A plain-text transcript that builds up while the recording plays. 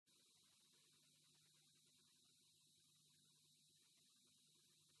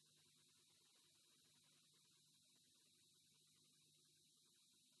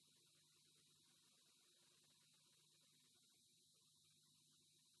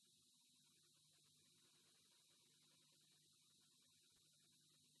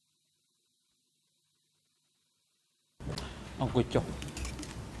អង្គុយចុះ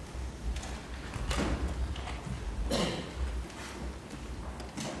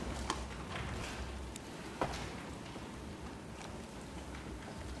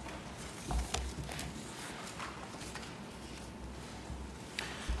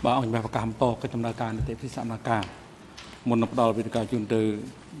បាទអង្គប្រកាសបន្តកិច្ចដំណើរការនីតិវិធីសកម្មការមុននឹងផ្ដល់វិធានការជូនទៅ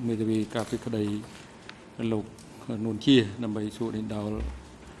មេធាវីការពិក្តីលោកនួនជាដើម្បីសួរដេញដោល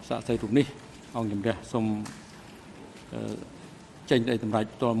សាកសីរូបនេះអង្គជំរះសូមចេញដីតម្រាច់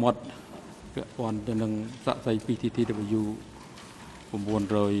ផ្ទាល់មាត់ពាក់ព័ន្ធទៅនឹងសាកសី PTTW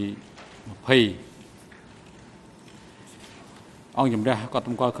 920អង្គជំរះក៏ត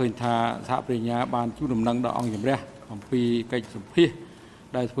ម្កល់ឃើញថាសហប្រញ្ញាបានជួលដំណឹងដល់អង្គជំរះអំពីកិច្ចសម្ភាស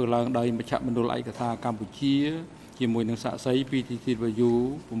ដែលធ្វើឡើងដោយមជ្ឈមណ្ឌលឯកសារកម្ពុជាជាមួយនឹងសាកសី PTTW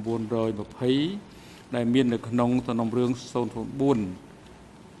 920ដែលមាននៅក្នុងសំណុំរឿង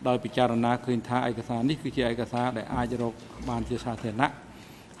004ដោយពិចារណាឃើញថាឯកសារនេះគឺជាឯកសារដែលអាចរកបានជាសាធារណៈ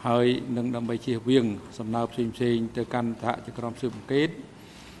ហើយនឹងដើម្បីជៀសវាងសំណើផ្សេងទៅកាន់សហជីវកម្មស៊ើបអង្កេត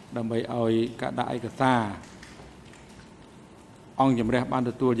ដើម្បីឲ្យការដាក់ឯកសារអង្គជំរះបាន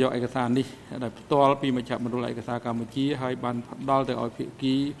ទទួលយកឯកសារនេះដែលផ្ទាល់ពីមជ្ឈមណ្ឌលឯកសារកម្ពុជាហើយបានផ្ដល់ទៅឲ្យភា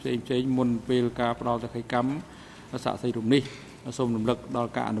គីផ្សេងមុនពេលការផ្ដល់ទៅឲ្យកម្មសាកសីរូបនេះសូមរំលឹកដ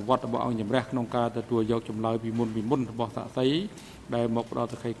ល់ការអនុវត្តរបស់អង្គជំរះក្នុងការទទួលយកចម្លើយពីមុនរបស់សាកសីដែលមកផ្ដល់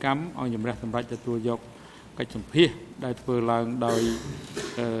ទៅឲ្យកម្មអង្គជំរះសម្រាប់ទទួលយកកិច្ចសម្ភាសដែលធ្វើឡើងដោយ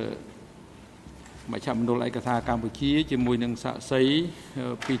មជ្ឈមណ្ឌលឯកសារកម្ពុជាជាមួយនឹងសាកសី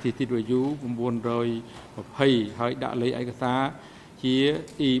PTTW 920ហើយដាក់លេខឯកសារជា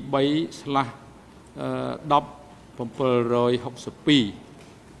E3/10762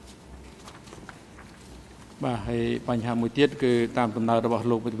 បាទហើយបញ្ហាមួយទៀតគឺតាមដំណើររបស់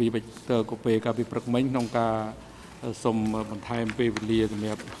លោកវិទ្យាវិទ្យាកូពេកាលពីព្រឹកមិញក្នុងការសុំបន្ថែមពេលវេលាសម្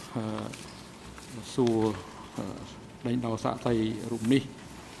រាប់សួរដេញដោលសាកសីរូបនេះ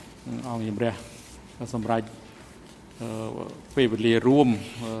អង្គជំរះសម្រាប់ពេលវេលារួម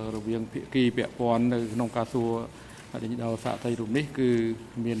រវាងភាគីពាក់ព័ន្ធនៅក្នុងការសួរដេញដោលសាកសីរូបនេះគឺ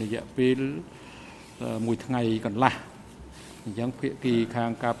មានរយៈពេល1ថ្ងៃកន្លះអញ្ចឹងភាគីខាង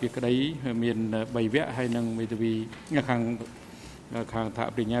ការពីក្តីមាន3វគ្គហើយនឹងមេធាវីខាងថា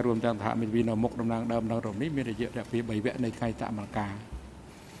បញ្ញារួមទាំងថាមេធាវីនៅមុខតំណាងដើមនៅរំនេះមានរយៈពេល3វគ្គនៃថ្ងៃតមការ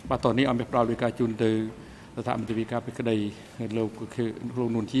បាទតនេះអមផ្ដល់វិការជូនទៅថាមេធាវីការពីក្តីលោក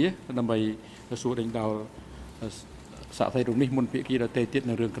នួនជាដើម្បីសួរដេញដោលសាកសីរូបនេះមុនភាគីដទៃទៀត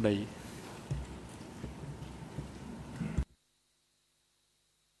នៅរឿងក្តី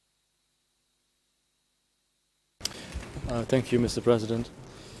Thank you, Mr. President.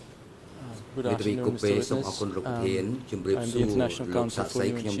 Good afternoon, Mr. Witness. I'm the International Council for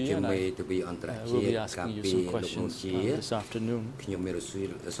UNG, and I will be asking you some questions this afternoon.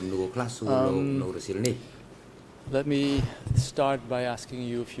 Let me start by asking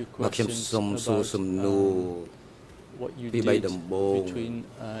you a few questions about what you did between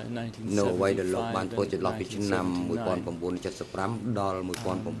 1975 and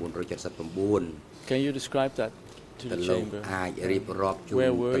 1979. Can you describe that to the chamber?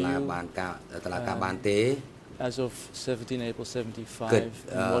 Where were you as of 17 April 75? And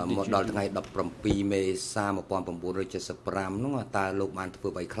what did you do?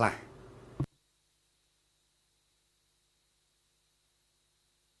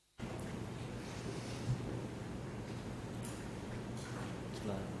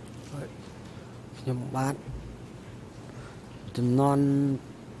 Bạn non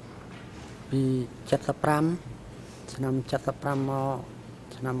vì chất tập ram năm chất tập ram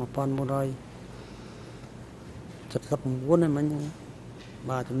năm một con một rồi chất tập bốn này mình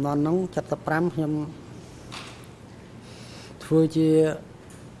và non nóng chất tập ram nhầm thôi chia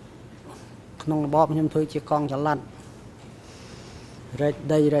không bóp nhầm thôi chia con cho lăn rồi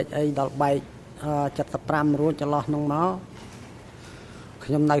đây rồi ấy đọc bài chất tập ram luôn cho lo nông máu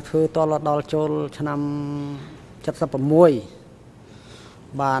ខ្ញុំនៅធ្វើតលដល់ចូលឆ្នាំ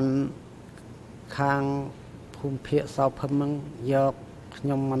76បានខាងភូមិភាគសោភឹមនឹងយកខ្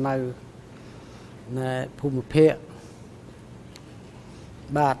ញុំមកនៅនៅភូមិភាគ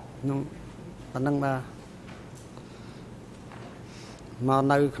បាទខ្ញុំប៉ុណ្ណឹងបាទមក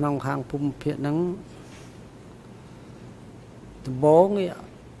នៅក្នុងខាងភូមិភាគហ្នឹងដំបូង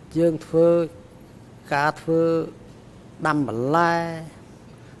យើងធ្វើការធ្វើដាំបន្លែ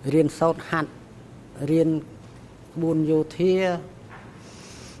រៀនសោតហាត់រៀនក្បួនយោធា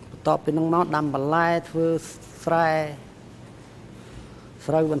បន្ទាប់ពីនោះមកដាំបន្លែធ្វើស្រែ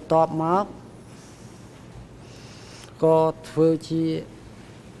ស្រូវបន្ទាប់មកក៏ធ្វើជា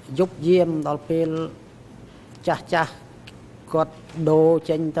យប់យាមដល់ពេលចាស់គាត់ដូរ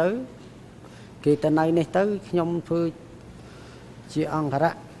ចេញទៅគេទៅនៅនេះទៅខ្ញុំធ្វើ ជាអង្គ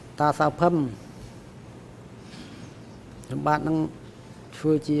រៈតាសៅភឹមសម្បត្តិនឹងធ្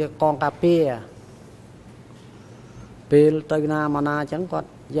វើជាកងការពារពេលទៅណាមកណាអញ្ចឹងគាត់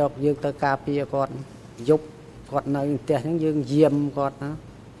យកយើងទៅការពារគាត់យប់គាត់នៅផ្ទះអញ្ចឹងយើងយាមគាត់ណា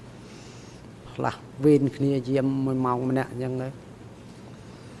ខ្លះវេនគ្នាយាម1ម៉ោងម្នាក់អញ្ចឹងទៅ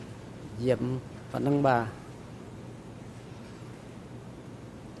យាមប៉ុណ្ណឹងបាទ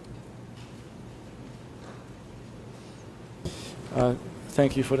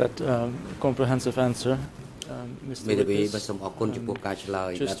Thank you for that comprehensive answer, Mr. Witness.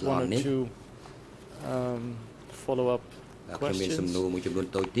 Just one or two follow-up questions.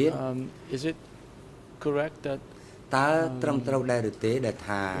 Is it correct that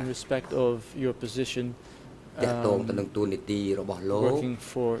in respect of your position working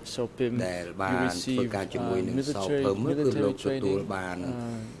for Sopim, you received military training,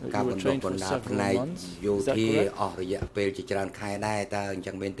 you were trained for several months, is that correct?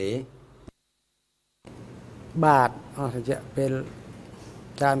 បាទអស់រយៈពេល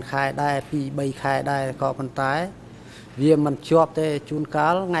ច្រើនខែដែរ2 3ខែដែរក៏ប៉ុន្តែវាមិនជាប់ទេជួនកា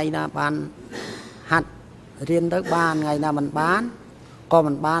លថ្ងៃណាបានហាត់រៀនទៅបានថ្ងៃណាមិនបានក៏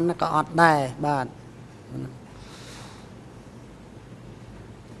មិនបានក៏អត់ដែរបាទ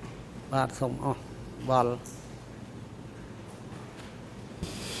បាទសូមអស់វល់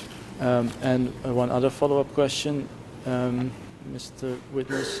And one other follow-up question, Mr.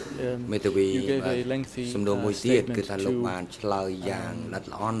 Witness, you gave a lengthy statement to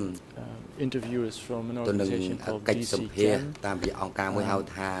interviewers from an organization called DC10, and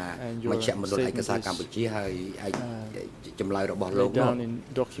your statement is laid down in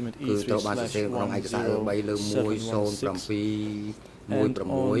document E3/107116 and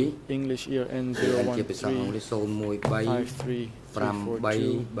on English ERN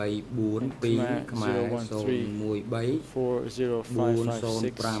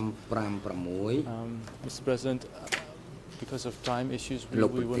 0135334 Mr. President, because of time issues, we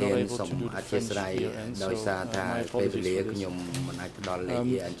were not able to do the French ERN, so my apologies for this.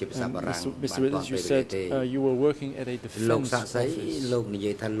 Mr. Witness, you said you were working at a defense office. Is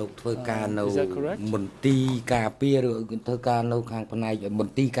that correct? មន្ទីរការពារឬធ្វើការនៅខាងផ្នែកម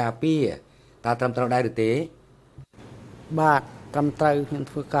ន្ទីរការពារតើត្រឹមត្រូវដែរឬទេបាទត្រឹមត្រូវខ្ញុំ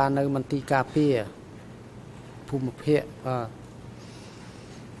ធ្វើការនៅមន្ទីរការពារភូមិភាគបាទ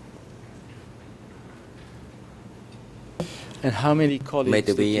And how many colleagues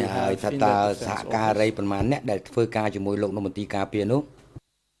did you have in that defense office? ការរៃប្រមាណអ្នកដែលធ្វើការជាមួយលោកនៅមន្ទីរការពារនោះ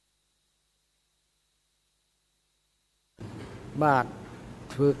បាទ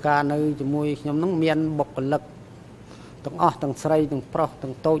ធ្វើការនៅជាមួយខ្ញុំនឹងមានបុគ្គលិកទាំងអស់ទាំងស្រីទាំងប្រុស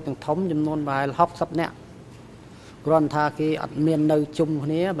ទាំងតូចទាំងធំចំនួនប្រហែល60នាក់គ្រាន់ថាគេអត់មាននៅជុំគ្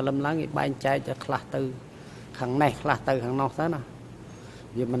នាបលឹមឡើងគេបែងចែកទៅខ្លះទៅខាងនេះខ្លះទៅខាងនោះទៅណា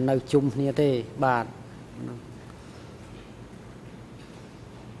វាមិននៅជុំគ្នាទេបាទ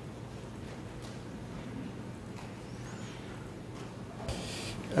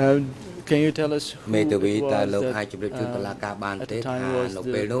Can you tell us who it was that at the time was the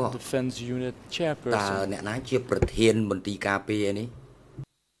defense unit chairperson? អ្នកណាជាប្រធានមន្ទីរការពារនេះ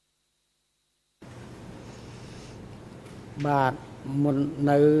បាទមុន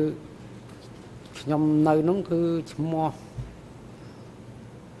នៅខ្ញុំនៅនោះគឺឈ្មោះ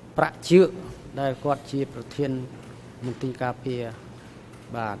ប្រាក់ជឿដែលគាត់ជាប្រធានមន្ទីរការពារ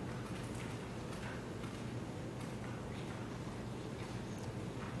បាទ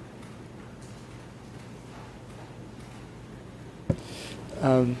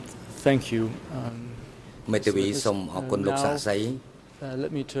Thank you. មេធាវីសូមអរគុណលោកសាក់សី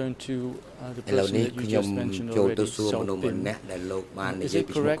Let me turn to the person that you just mentioned already, Sao Pim. Is it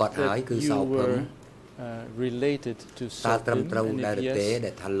correct that you were related to Sao Pim? And if yes,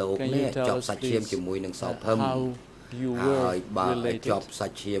 can you tell us please how you were related? ជាប់សា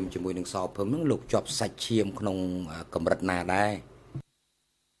ច់ឈាមជាមួយនឹងសោភឹមនឹងលោកជាប់សាច់ឈាមក្នុងកម្រិតណាដែរ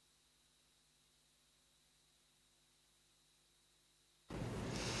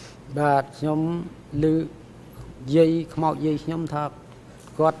បាទខ្ញុំឮយាយខ្មោចយាយខ្ញុំថា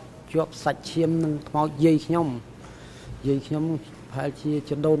គាត់ជាប់សាច់ឈាមនឹងខ្មោចយាយខ្ញុំប្រហែលជា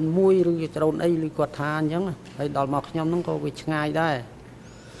ចដូនមួយឬចដូនអីឬគាត់ថាអញ្ចឹងហើយដល់មកខ្ញុំហ្នឹងក៏វាឆ្ងាយដែរ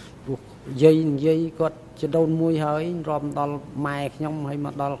ព្រោះយាយនិយាយគាត់ចដូនមួយហើយរាប់ដល់ម៉ែខ្ញុំហើយម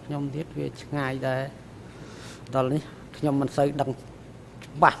កដល់ខ្ញុំទៀតវាឆ្ងាយដែរដល់នេះខ្ញុំមិនសូវដឹង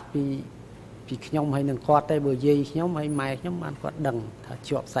ច្បាស់ពីខ្ញុំហើយនឹងគាត់ទេបើយាយខ្ញុំហើយម៉ែខ្ញុំបានគាត់ដឹងថា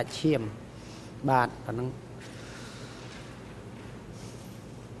ជាប់សាច់ឈាមបាទអាហ្នឹង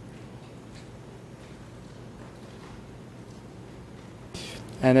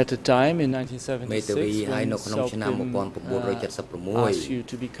Um, And at the time in 1976, when Saupim asked you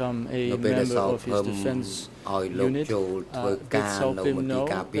to become a member of his defense unit, did Saupim know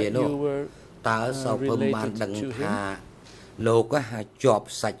that you were related to him? លោកជាប់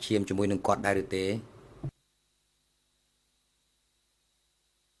សាច់ឈាមជាមួយនឹងគាត់ដែរឬទេ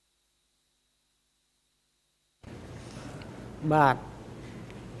បាទ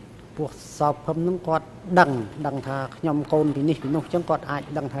ពួកសោភឹមនឹងគាត់ដឹងថាខ្ញុំកូនពីនេះពីនោះអញ្ចឹងគាត់អាច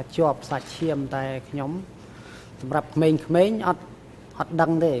ដឹងថាជាប់សាច់ឈាមតែខ្ញុំសម្រាប់ក្មេងៗអត់ដឹ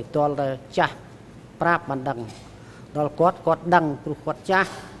ងទេទាល់តែចាស់ប្រាប់បានដឹងដល់គាត់ដឹងព្រោះគាត់ចា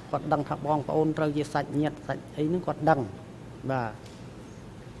ស់គាត់ដឹងថាបងប្អូនត្រូវជាសាច់ញាតិសាច់អីហ្នឹងគាត់ដឹងបាទ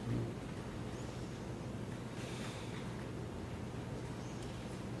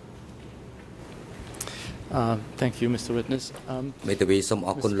Thank you, Mr. Witness. មេធាវីសូមអ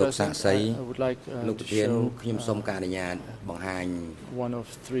រគុណលោកសាក្សី I would like លោកប្រធានខ្ញុំសូមការអនុញ្ញាតបង្ហាញ one of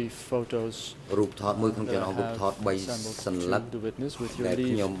 3 photos រូបថតមួយក្នុងចំណោមរូបថត 3 សន្លឹកដែល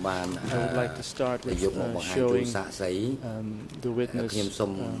ខ្ញុំបានយកមកបង្ហាញជូនសាក្សីខ្ញុំសូ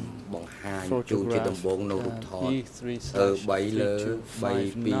មបង្ហាញជូនជាដំបូងនៅរូបថត 3 លើ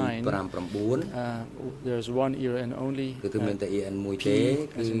 3259 There's one ear and only គឺមានតែ EN មួយទេ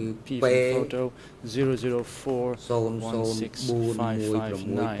គឺ P photo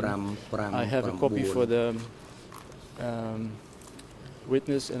 004165559 I have a copy for the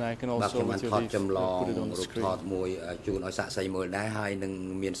witness and I can also with your leave put it on the screen មួយជូនឲ្យសាក្សីមើលដែរហើយនឹង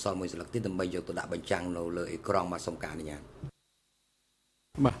មានសល់មួយស្លឹកទៀតដើម្បីយកទៅដាក់បញ្ចាំងនៅលើអេក្រង់មកសូមការអនុញ្ញាត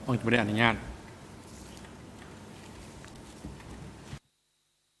បាទអង្គជំរាបអនុញ្ញាត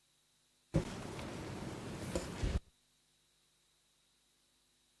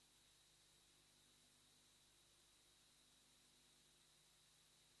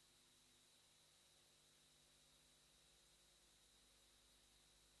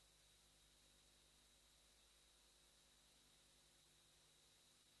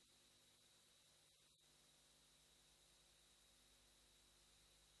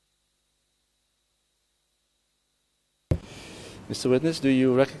Mr. Witness, do you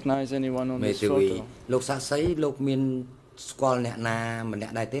recognize anyone on this photo? លោកសាក្សីលោកមានស្គាល់អ្នកណាម្នា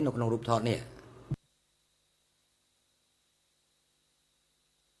ក់ដែរទេនៅក្នុងរូបថតនេះ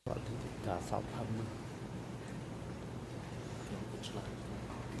តាសោភឹម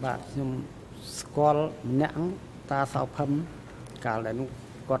បាទខ្ញុំស្គាល់ម្នាក់តាសោភឹមកាលដែលនោះ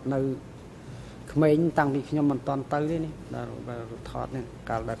គាត់នៅក្មេងតាំងពីខ្ញុំមិនតាន់ទៅទេនេះដល់រូបថតនេះ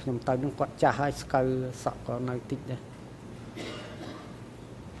កាលដែលខ្ញុំទៅនោះគាត់ចាស់ហើយស្កូវសក់ក៏នៅតិចដែរ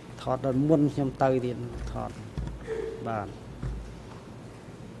ថតដល់មុនខ្ញុំទៅទៀតថតបាទ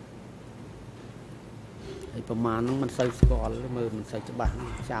ហើយប្រមាណហ្នឹងមិនសូវស្គាល់មើលមិនសូវច្បាស់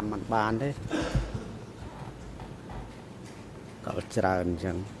ចាំមិនបានទេក៏ច្រើនអញ្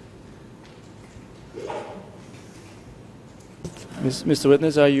ចឹង Mr.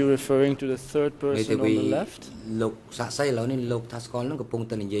 Witness, are you referring to the third person on the left? លោកសាក្សីឥឡូវនេះលោកថាស្គាល់ហ្នឹងកំពុង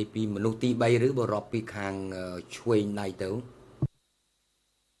តែនិយាយពីមនុស្សទី3ឬបើរាប់ពីខាងឆ្វេងដៃទៅ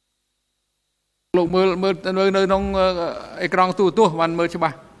លោកមើលនៅក្នុងអេក្រង់ទូរទស្សន៍បានមើលច្បា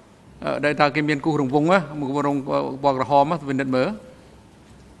ស់ដែលថាគេមានគូសរង្វង់មួយរងពណ៌ក្រហមវិនិច្ឆ័យមើល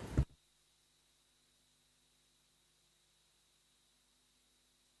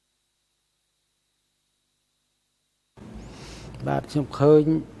បាទខ្ញុំឃើញ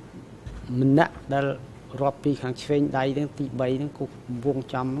ម្នាក់ដែលរាប់ពីខាងឆ្វេងដៃហ្នឹងទី3ហ្នឹងគូសរង្វង់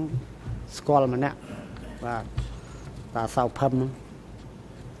ចំហ្នឹងស្គាល់ម្នាក់បាទតាសៅភឹមហ្នឹង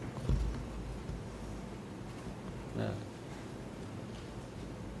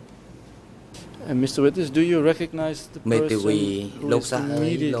And Mr. Witness, do you recognize the person who is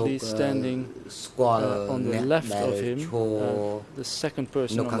immediately standing on the left of him, the second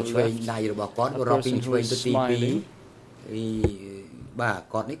person on the left, the person who is smiling? បាទ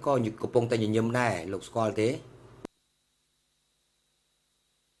គាត់នេះក៏កំពុងតែញញឹមដែរលោកស្គាល់ទេ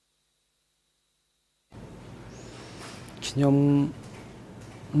ខ្ញុំ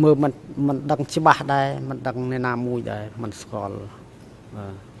មើលមិនដឹងច្បាស់ដែរមិនដឹងអ្នកណាមួយដែរមិនស្គាល់បា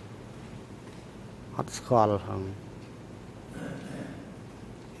ទ អត់ស្គាល់ផង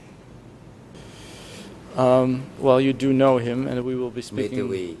Well, you do know him, and we will be speaking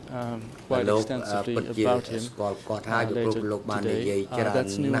quite extensively about him today.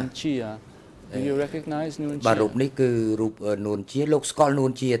 That's Nuon Chia. Do you recognize Nuon Chia? បាទរូបនេះគឺរូបនួនជាលោកស្គាល់នួ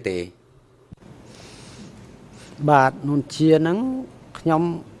នជាទេបាទនួនជាហ្នឹងខ្ញុំ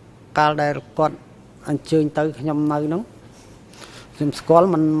កាលដែលគាត់អញ្ជើញទៅខ្ញុំនៅហ្នឹងខ្ញុំស្គាល់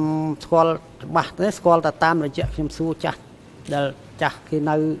មិនស្គាល់ច្បាស់ទេស្គាល់តែតាមរយៈខ្ញុំសួរចាស់ដែលចាស់គេ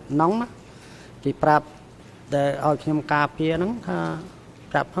នៅក្នុងណាគេប្រាប់តែឲ្យខ្ញុំការពារហ្នឹងថា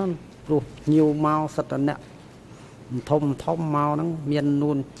ប្រាប់ហ្នឹងព្រោះញៀវមកសិតតអ្នកធំមកហ្នឹងមាន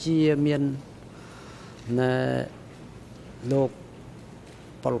នួនជាមានណែលោក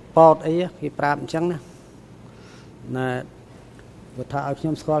ប៉ុលពតអីគេប្រាប់អញ្ចឹងណាណែបើថាឲ្យខ្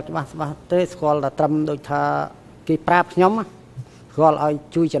ញុំស្គាល់ច្បាស់ទេស្គាល់តែត្រឹមដូចថាគេប្រាប់ខ្ញុំស្គាល់ឲ្យ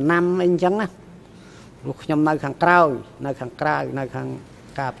ជួយចំណាំអីអញ្ចឹងណាព្រោះខ្ញុំនៅខាងក្រៅនៅខាង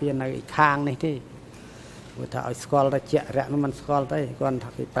ការពារនៅខាងនេះទេបើថាឲ្យស្គាល់តែជាក់រយៈនោះមិនស្គាល់ទេគាត់ថា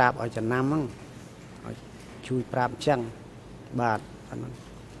គេប្រាប់ឲ្យចំណាំហ្នឹងឲ្យជួយប្រាប់អញ្ចឹងបាទអាហ្នឹង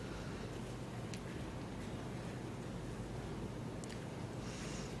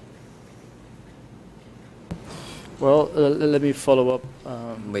Well, let me follow up.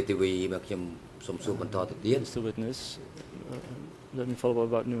 Mr. Witness, let me follow up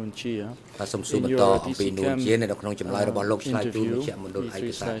about Nuon Chia. In your DCCAM interview,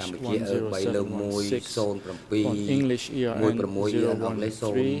 E3/1076 on English ERN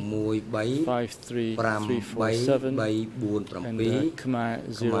 013-53347 and Khmer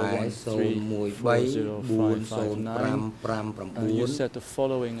 013-40559. You said the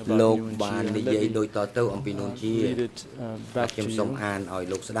following about Nuon Chia. Let me read it back to you.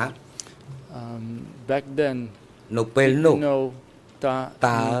 Back then, did you know Ta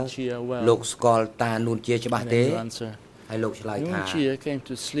Chia well? Nuon Chia answer. Nuon Chia came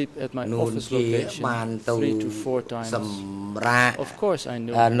to sleep at my office location 3 to 4 times. Of course I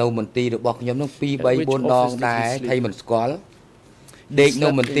knew. At which office did he sleep? He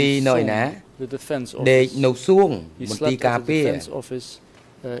slept in the defense office. He slept at the defense office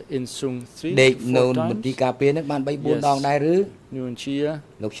in Sung 3 to 4 times. Yes. Nuon Chia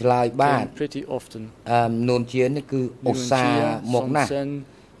came pretty often.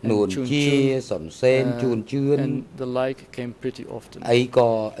 Nuon Chia, Son Sen, and Chun Chun, and the like came pretty often.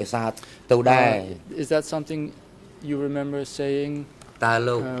 Is that something you remember saying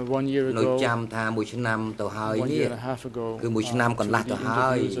 1 year ago, 1 year and a half ago, to the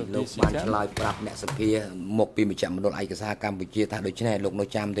interviews of DCCAM?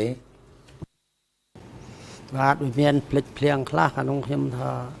 បាទវាមានផ្លិចភ្លៀងខ្លះក្នុងខ្ញុំថា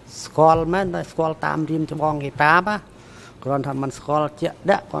ស្គាល់មែនតែស្គាល់តាមរៀមច្បងគេប្រាប់គ្រាន់ថាមិនស្គាល់ជាក់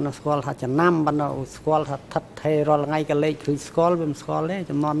ដាក់គាត់ស្គាល់ថាចំណាំបណ្ដោស្គាល់ថាថិតថេររាល់ថ្ងៃក៏លេខគឺស្គាល់វាមិនស្គាល់ទេ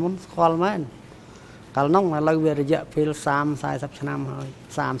ចំនួនមុនស្គាល់មែនកាលនោះឥឡូវវារយៈពេល30 40ឆ្នាំហើយ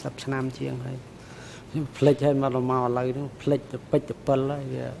30ឆ្នាំជាងហើយខ្ញុំផ្លិចឲ្យមកឥឡូវនោះផ្លិចទៅពេចទៅ7ហើយ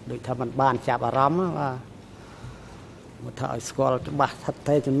វាដូចថាมันបានចាប់អារម្មណ៍បាទមកថាឲ្យស្គាល់ច្បាស់ថិត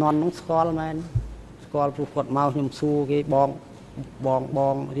ថេរចំនួននោះស្គាល់មែនស្គាល់ព្រោះគាត់មកខ្ញុំសួរគេបង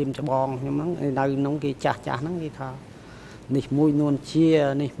រៀមច្បងខ្ញុំហ្នឹងនៅក្នុងគេចាស់ហ្នឹងគេថានេះមួយនួនជា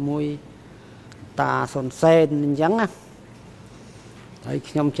នេះមួយតាសុនសេនអញ្ចឹងណាហើយ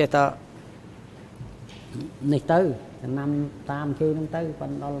ខ្ញុំចេះតែនេះទៅចំណាំតាមគេហ្នឹងទៅប៉ុ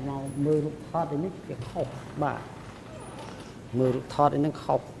ន្តែដល់មកមើលរូបថតនេះវាខុសបាទមើលរូបថតនេះ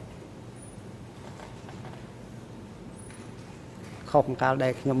ខុសកាលដែ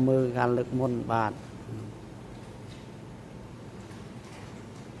លខ្ញុំមើលកាលលើកមុនបាទ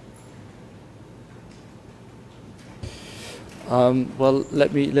Well, let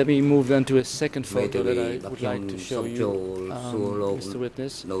me move then to a second photo that I would like to show you, Mr.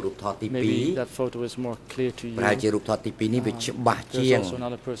 Witness. Maybe that photo is more clear to you. There's also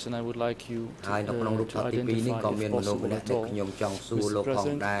another person I would like you to identify if possible at all. Mr.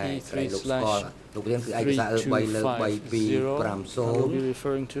 President, E3/3250 I will be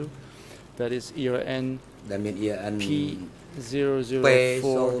referring to. That is ERN P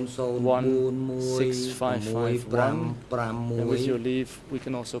 004165551. And with your leave, we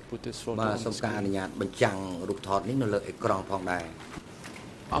can also put this photo on the screen.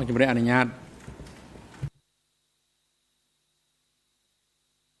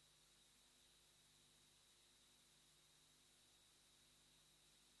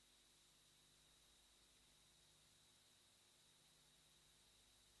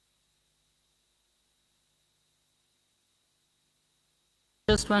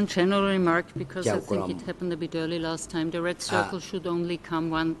 Just one general remark, because I think it happened a bit early last time. The red circle should only come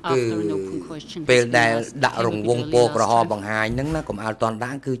one after an open question.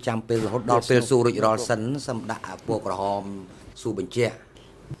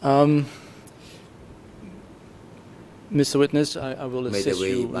 Mr. Witness, I will assist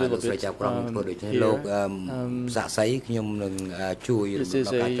you a little bit here. This is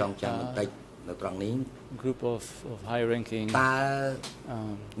a group of high-ranking leaders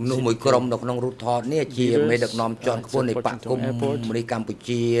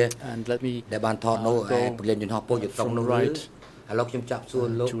and let me go from right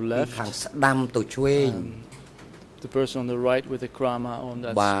to left. the person on the right with the krama on,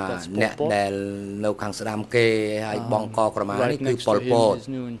 that's Pol Pot. Right next to him is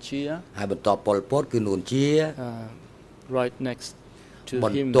Nuon Chia. Right next to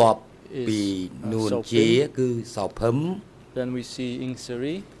him is Sao Phim. Then we see Ing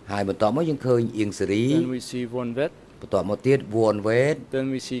Sari. Then we see Von Vet.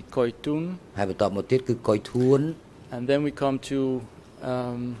 Then we see Koi Tun. And then we come to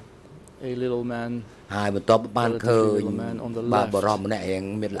a little man. On the left.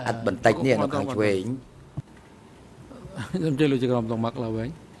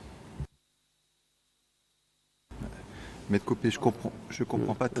 Maître Copé, je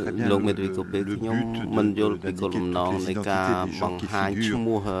comprends pas très bien le but d'indiquer toutes les identités des gens qui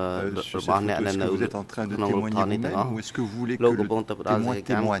figurent sur cette photo. Est-ce que vous êtes en train de témoigner vous-même ou est-ce que vous voulez que le témoin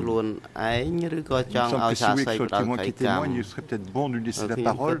témoigne? Il me semble que si vous voulez que ce soit le témoin qui témoigne, il serait peut-être bon de lui laisser la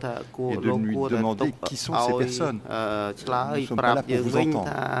parole et de lui demander qui sont ces personnes. Nous ne sommes pas là pour vous entendre.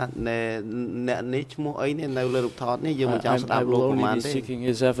 I will only be seeking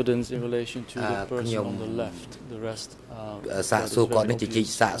his evidence in relation to the person on the left. The rest. សាកសួរគាត់នេះជាជីក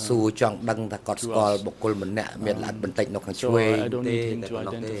សាកសួរចង់ដឹងថាគាត់ស្គាល់បុគ្គលម្នាក់មានលក្ខបន្តិចនៅខាងឆ្វេងទេតែប៉ុណ្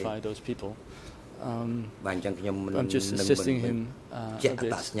ណោះទេបាទអញ្ចឹងខ្ញុំមិនជាអត្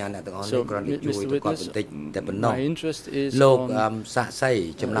តសញ្ញាណអ្នកទាំងអស់នេះគ្រាន់តែជួយទៅគាត់បន្តិចតែប៉ុណ្ណោះលោកសាក់សី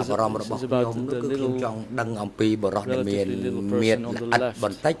ចំណាប់អារម្មណ៍របស់ខ្ញុំគឺខ្ញុំចង់ដឹងអំពីបរិសុទ្ធដែលមានល្អិតប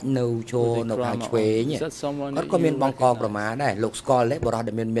ន្តិចនៅចូលនៅខាងឆ្វេងគាត់ក៏មានបងកប្រមាដែរលោកស្គាល់ទេបរិសុទ្ធ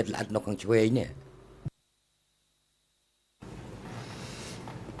ដែលមានល្អិតនៅខាងឆ្វេងនេះ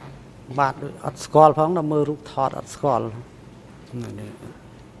បាទអត់ស្គាល់ផងដល់មើលរូបថតអត់ស្គាល់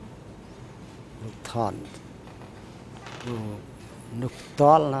រូបថតនោះត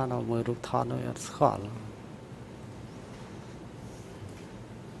លណាដល់មើលរូបថតនោះអត់ស្គាល់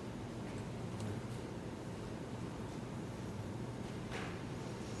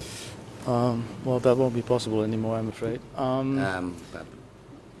Well, that won't be possible anymore, I'm afraid.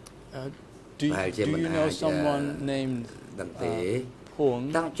 Do you know someone named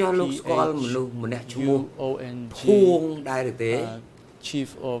Chief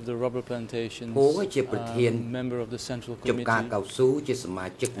of the rubber plantations, member of the Central Committee, and also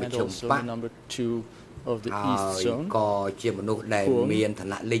number 2 of the East Zone.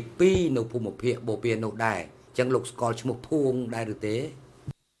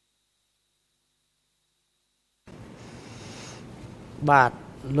 But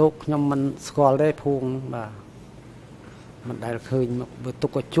look, man, skull day pung,มันได้เคยมันตุ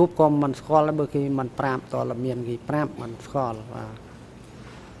กจุบก็มันสกอลแล้วเมื่อกี้มันปราบต่อละเมียนกี่ปราบมันสกอลว่า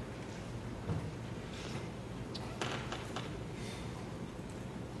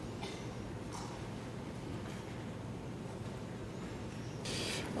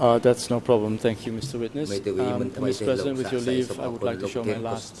That's no problem. Thank you, Mr. Witness. Mr. President, with your leave, I would like to show my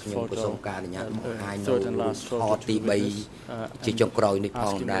last photo, third and last photo to the witness, asking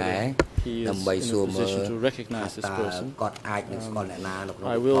whether he is in a position to recognize this person.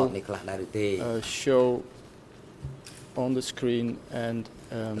 I will show on the screen and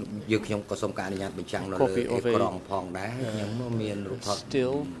a copy of a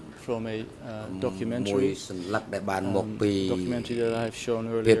still from a documentary that I have shown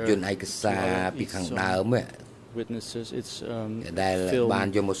earlier. Witnesses, it's film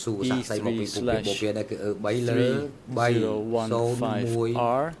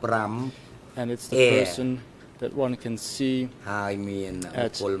E3/3015R, and it's the person that one can see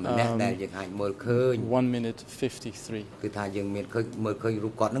at 1 minute 53.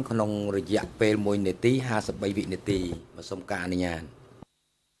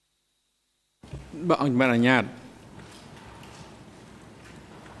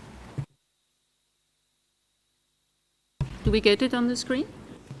 Do we get it on the screen?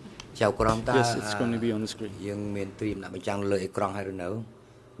 Yes, it's going to be on the screen.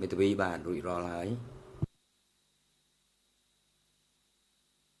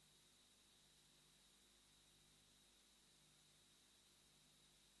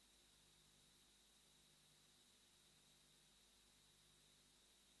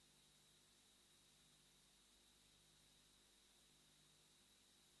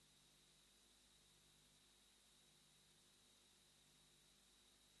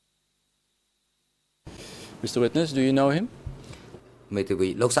 Mr. Witness, do you know him? But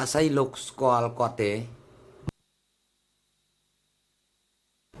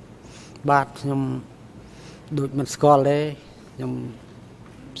some do it skull day, some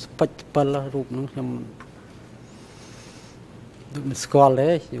spectacle room, some do it skull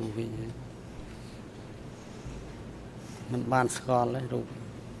day, you ban skull room.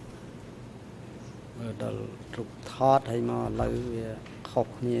 ដល់រូបថតហើយមកឥឡូវវាខុស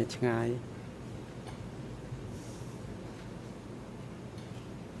គ្នាឆ្ងាយ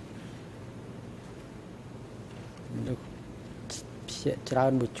ភាគច្រើ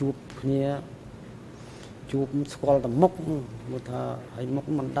នមកជួបគ្នាជួបស្គាល់តែមុខមើលថាហើយមុខ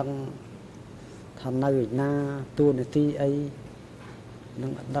មិនដឹងថានៅឯណាតួនាទីអីនឹ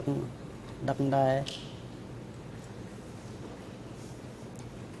ងដឹងដែរ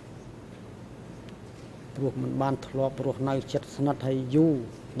ព្រោះมันបានធ្លាប់រស់នៅចិត្តស្និទ្ធហើយយូរ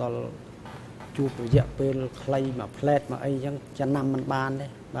ដល់ជួបរយៈពេលខ្លីមួយផ្លែតមកអីចឹងចំណាំมันបានទេ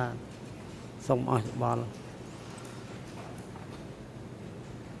បាទសូមអរយោបល់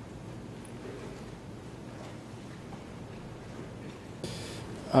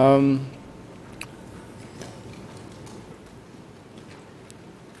Could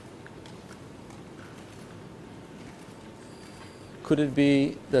it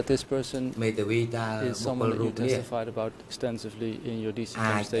be that this person is someone that you testified about extensively in your DC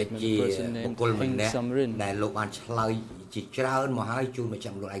camp statement, a person named Oeng Samrin? ដែលលោកបានឆ្លើយជាច្រើនមកហើយជូនមក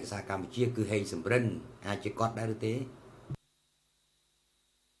ចាំលោកឯកសារកម្ពុជាគឺហេងសំរិនអាចជាគាត់ដែរឬទេ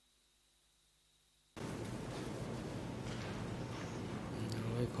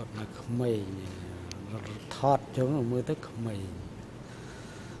គាត់នៅក្មេងថតចឹងមើលទៅក្មេង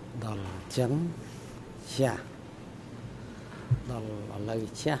ដល់អញ្ចឹងចាស់ដល់ឥឡូវ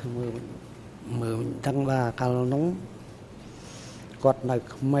ចាស់មើលដឹងថាកាលនោះគាត់នៅ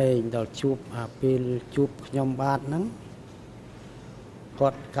ក្មេងដល់ជួបពេលជួបខ្ញុំបាទហ្នឹងគា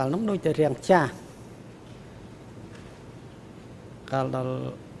ត់កាលនោះដូចតែរៀងចាស់កាលដល់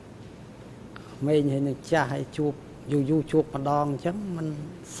ក្មេងហើយនឹងចាស់ហើយជួបយូរជួបម្ដងអញ្ចឹងมัน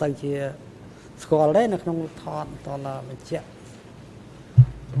សូវជាស្គាល់ដែរនៅក្នុងថតតឡាបញ្ជាក់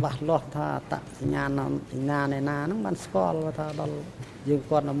ច្បាស់លាស់ថាតសញ្ញាណណាហ្នឹងมันស្គាល់ថាដល់យើង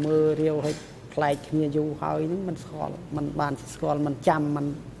គាត់ទៅមើលរាវឲ្យផ្លែកគ្នាយូរហើយហ្នឹងมันស្គាល់มันបានស្គាល់มันចាំมัน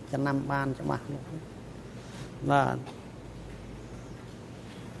ចំណាំបានច្បាស់នោះបាទ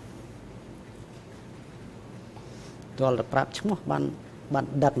តលតែប្រាប់ឈ្មោះបាន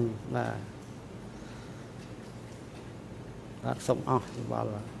ដឹងបាទសូមអរយោប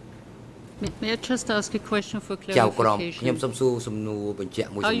ល់ May I just ask a question for clarification? ខ្ញុំសូមសួរសំណួរបញ្ជាក់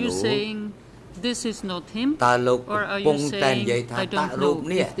មួយសំណួរ Are you saying this is not him? តើលោក or are ព you ងតែនិយាយ saying ថា I តើ don't រូប know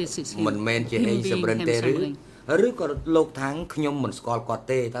នេះ if this is him? មិនមែនជាហេងសំរិនទេឬក៏លោកថាងខ្ញុំមិនស្គាល់គាត់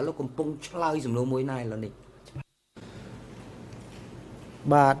ទេតើលោកកំពុងឆ្លើយសំណួរមួយណាឥឡូវនេះ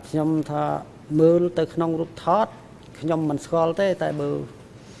បាទខ្ញុំថាមើលទៅក្នុងរូបថតខ្ញុំមិនស្គាល់ទេតែបើ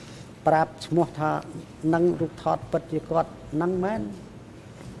ប្រាប់ឈ្មោះថានឹងរូបថតពិតជាគាត់នឹងមែន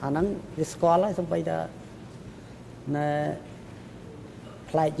អាហ្នឹងវាស្គាល់ហើយសំបីតាណែ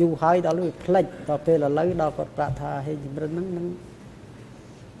ផ្លែកយូរហើយដល់វាផ្លិចដល់ពេលឥឡូវដល់គាត់ប្រាប់ថាហេជំរិនហ្នឹង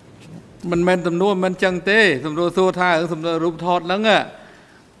មិនមែនសំណួរមិនចឹងទេសំណួរសួរថាសំណួររូបថតហ្នឹង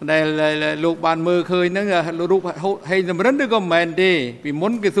ដែលលោកបានមើលឃើញហ្នឹងរូបហេងសំរិនឬក៏មិនមែនទេពីមុ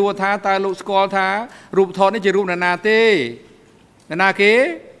នគេសួរថាតើលោកស្គាល់ថារូបថតនេះជារូបនរណាទេនរណាគេ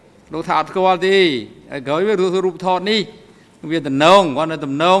លោកថាអត់ស្គាល់ទេហើយក្រោយវារូបថតនេះវាតំណងគាត់នៅ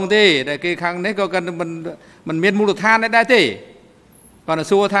តំណងទេតែគេខាងនេះក៏គាត់មិនមានមូលដ្ឋានដែរទេគាត់ទៅ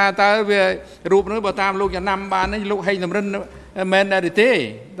សួរថាតើវារូបនោះបើតាមលោកចំណាំបាននេះលោកហេងសំរិនមែនដែរទេ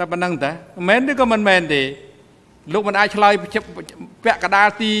តែប៉ុណ្្នឹងតាមែនឬក៏មិនមែនទេលោកមិនអាចឆ្លើយពាក់កដាល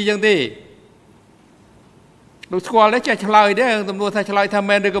ទីអញ្ចឹងទេលោកស្គាល់ទេចេះឆ្លើយទេទំនួលថាឆ្លើយថា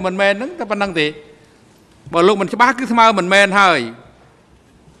មែនឬក៏មិនមែនហ្នឹងតែប៉ុណ្្នឹងទេបើលោកមិនច្បាស់គឺស្មើមិនមែនហើយ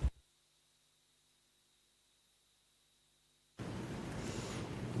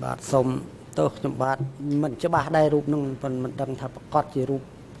បាទសូមទោសខ្ញុំបាទមិនច្បាស់ដែររូបហ្នឹងប៉ុន្តែមិនដឹងថាប្រកាសជារូប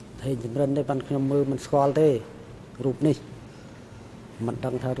ហេងសំរិនទេប៉ុន្តែខ្ញុំមើលមិនស្គាល់ទេរូបនេះមិនដឹ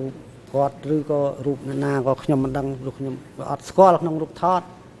ងថារូបគាត់ឬក៏រូបណាក៏ខ្ញុំមិនដឹងព្រោះខ្ញុំអត់ស្គាល់ក្នុងរូបថត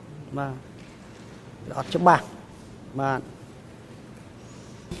បាទអត់ច្បាស់បាទ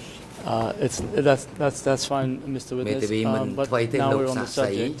That's fine, Mr. Witness. But now we're on the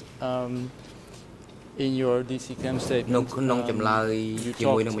subject. In your DC camp statement, you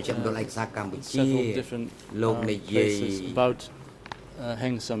talked several different places about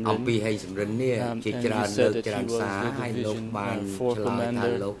Heng Samrin. You said that he was the Division 4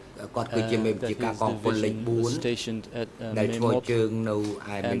 commander, that his division was stationed at Memot,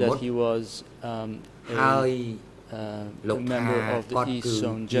 and that he was a member of the East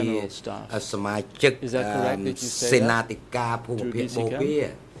Zone General Staff. Is that correct? Did you say that through DC camp?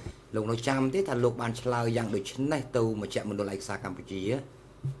 លោកនៅចាំទេថាលោកបានឆ្លើយយ៉ាងដូចនេះទៅមជ្ឈមណ្ឌលឯកសារកម្ពុជា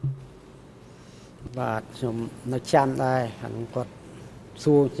បាទខ្ញុំនៅចាំដែរអានោះគាត់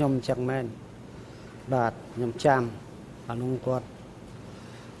សួរខ្ញុំចឹងមែនបាទខ្ញុំចាំអានោះគាត់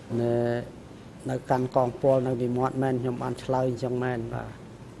នៅកាន់កងពលនៅពីមាត់មែនខ្ញុំបានឆ្លើយអញ្ចឹងមែនបាទ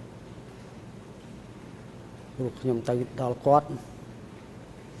ព្រោះខ្ញុំទៅដល់គាត់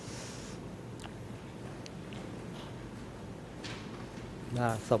បា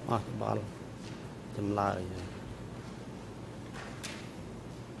ទសូមអរគុណចម្លើយ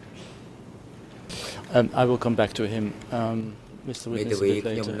I will come back to him Mr. Witness a bit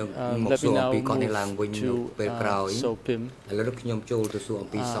later. Let me now move to Sopim.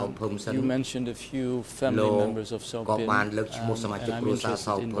 You mentioned a few family members of Sopim, and I'm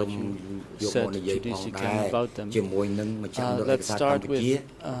interested in what you said to DCK about them. Let's start with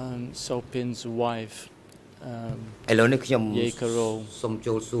Sopim's wife, Ye Karo.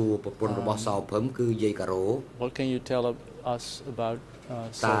 What can you tell us about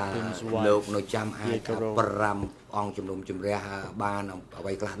Sopim's wife, Ye Karo? អង្គជំនុំជម្រះបានអ្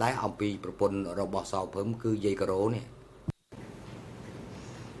វីខ្លះដែរអំពីប្រពន្ធរបស់សោភឹមគឺយាយការ៉ូនេះ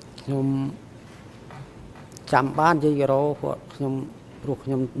ខ្ញុំចាំបានយាយការ៉ូគាត់ខ្ញុំព្រោះខ្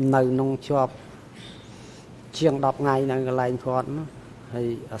ញុំនៅក្នុងជាប់ជាង10ថ្ងៃនៅកន្លែងគាត់ហើយ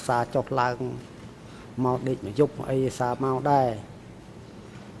អាសាចុះឡើងមកដេកមកយប់អីអាសាមកដែរ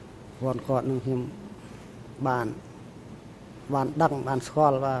គាត់នឹងខ្ញុំបានដឹងបានស្គា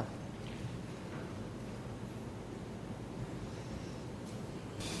ល់បាទ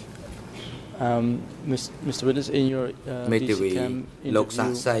Mr. Witness, in your DCCAM interview, លោកសា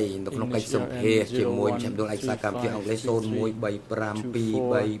ស័យនៅក្នុងកិច្ចសម្ភាសជាមួយជំនួយឯកសារកម្មជាអង់គ្លេស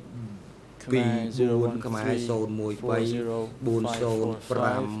 0135232 ខ្មែរ 013405545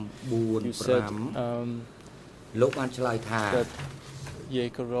 លោកបានឆ្លើយថា Ye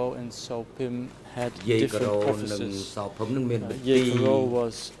Karo and Sopim had Ye different Karo offices. Ye Karo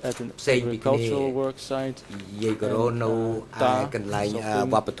was at an agricultural work site. Ye Karo no កន្លែង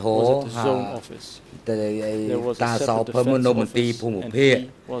វប្បធម៌ zone office. តាសោភឹមនៅមន្ទីរភូមិភាគ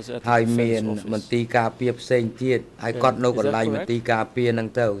ហើយមានមន្ទីរការពារផ្សេងទៀតហើយគាត់នៅកន្លែងមន្ទីរការពារហ្នឹង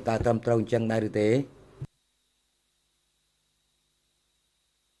ទៅតើត្រឹមត្រូវអញ្ចឹងដែរឬទេ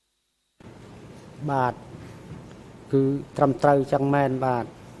បាទគឺត្រឹមត្រូវចឹងមែនបាទ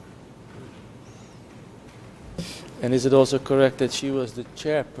And is it also correct that she was the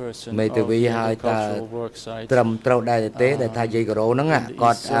chairperson of the agricultural work site? ត្រឹមត្រូវដែរទេដែលថាយាយការ៉ូហ្នឹង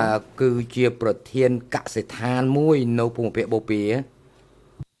គាត់គឺជាប្រធានកសិដ្ឋានមួយនៅភូមិភាគបូព៌ា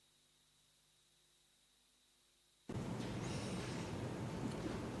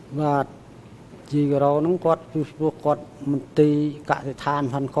បាទយាយការ៉ូហ្នឹងគាត់ព្រោះគាត់មន្ទីរកសិដ្ឋាន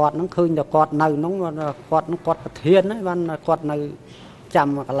ផងគាត់ហ្នឹងឃើញតែគាត់នៅហ្នឹងគាត់ប្រធានហ្នឹងបានគាត់នៅចាំ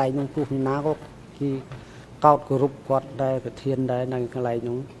កន្លែងហ្នឹងពុះណាក៏គេកោតគោរពគាត់ដែរប្រធានដែរនៅកន្លែងហ្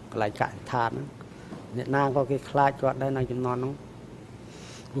នឹងកន្លែងកសិដ្ឋានហ្នឹងអ្នកណាក៏គេខ្លាចគាត់ដែរនៅចំនួនហ្នឹង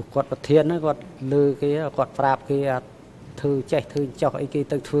ព្រោះគាត់ប្រធានហ្នឹងគាត់លើគេគាត់ប្រាប់គេធ្វើចេះធ្វើចោះអីគេ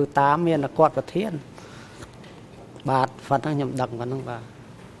ទៅធ្វើតាមមានតែគាត់ប្រធានបាទហ្វាត់ហ្នឹងខ្ញុំដឹងប៉ុណ្ណឹងបាទ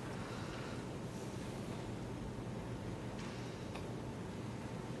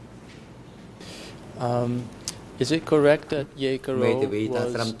Is it correct that Ye Karo was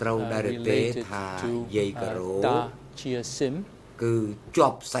related to Ta Chia Sim? គឺជា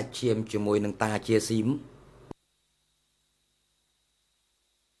ប់សាច់ឈាមជាមួយនឹងតាជាស៊ីម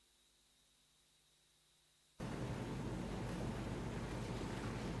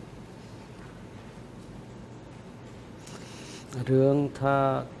រឿងថា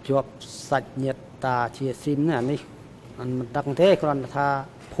ជាប់សាច់ញាតិតាជាស៊ីមនេះអានេះមិនដឹងទេគ្រាន់តែថា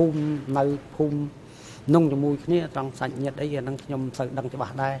ភូមិនៅភូមិនងជាមួយគ្នាត្រង់សាច់ញាតិអីអាហ្នឹងខ្ញុំមិនសូវដឹងច្បា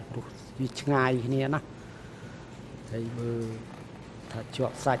ស់ដែរព្រោះវាឆ្ងាយគ្នាណាហើយបើថាជា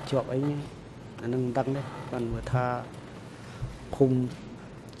ប់សាច់ជាប់អីអាហ្នឹងមិនដឹងទេគាត់មើលថាភូមិ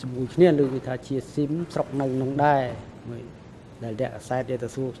ជាមួយគ្នាឬគេថាជាស៊ីមស្រុកនៅក្នុងដែរដែលអ្នកខ្សែទៅ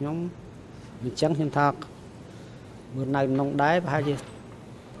សួរខ្ញុំអញ្ចឹងខ្ញុំថាមើលនៅក្នុងដែរប្រហែលជា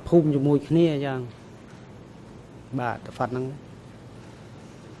ភូមិជាមួយគ្នាយ៉ាងបាទតែហ្វាត់ហ្នឹង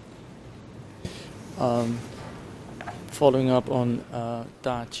Following up on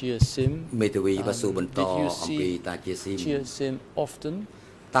Ta Chia Sim, មេធាវីបាស៊ូបន្តអំពីតាជាស៊ីម Chia Sim often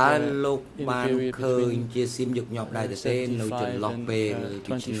តើលោកបានឃើញជាស៊ីមយកញាប់ដែរទេនៅចន្លោះពេល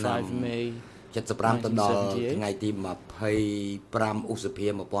ពីឆ្នាំ75ទៅដល់ថ្ងៃទី25ឧសភា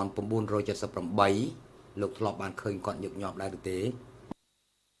1978លោកធ្លាប់បានឃើញគាត់យកញាប់ដែរទេ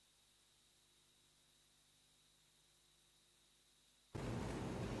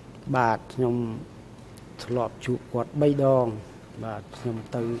បាទខ្ញុំធ្លាប់ជួបគាត់3ដងបាទខ្ញុំ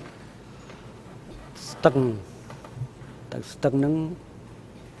ទៅស្ទឹងហ្នឹង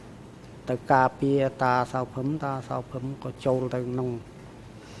ទៅការពារតាសៅភឹមក៏ចូលទៅក្នុង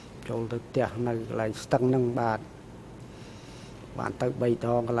ចូលទៅផ្ទះនៅកន្លែងស្ទឹងហ្នឹងបាទ bạn tới bay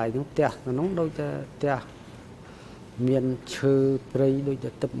đòn cái này nó tẹt nó đôi tẹt miền chư prey đôi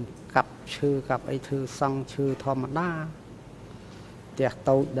tập cặp chư cặp ấy thư xong chư thom đa tẹt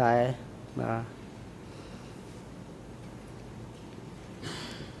tàu đại mà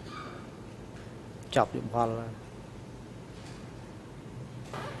chọc dụng hoa là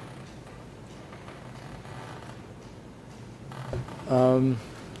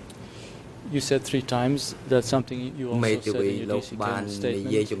you said 3 times that's something you also said in your DCCAN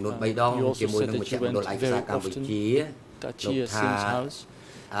statement. You also said that you went very often to Chia Sim's house.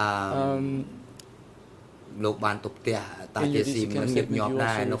 Lục bàn tục tia tại chia sim nó nghiệp nhọp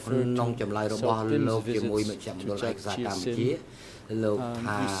này nó phân nông chậm lại đó lục chỉ mùi mà chậm đồ lại ra Campuchia lục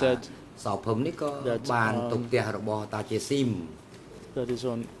thà sau phấm ní có bàn tục tia đó tại chia sim that is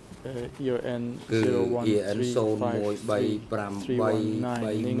on year end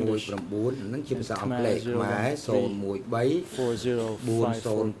 013733741នឹងជាភាសាអង់គ្លេសខ្មែរ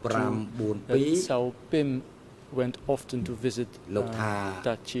013405402 Sao Pim went often to visit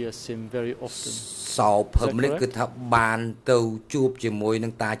Tachia Sim very often សោភឹមនេះគឺថាបានទៅជួបជាមួយនឹ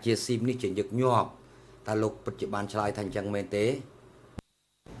ងតាជាស៊ីមនេះជាញឹកញាប់តើលោកពិតជាបានឆ្លើយថាអញ្ចឹងមែនទេ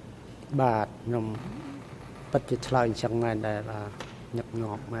បាទខ្ញុំពិតជាឆ្លើយអញ្ចឹងមែនដែរបាទញឹក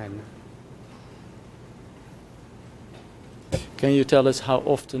ញាប់មែន Can you tell us how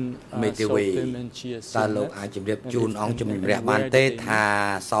often Sao Pim and Chia Sim តើលោកអាចជម្រាបជូនអង្គជំរះបានទេថា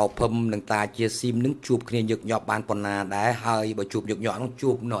សោភឹមនិងតាជាស៊ីមនឹងជួបគ្នាញឹកញាប់បានប៉ុណ្ណាដែរហើយបើជួបញឹកញាប់នោះ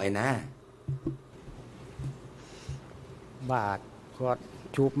ជួបនៅឯណាបាទគាត់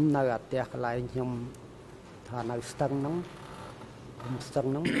ជួបនៅអាផ្ទះកន្លែងខ្ញុំថានៅស្ទឹងហ្នឹងស្ទឹង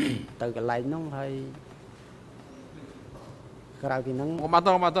ហ្នឹងទៅកន្លែងហ្នឹងហើយក្រៅពីហ្នឹងមកត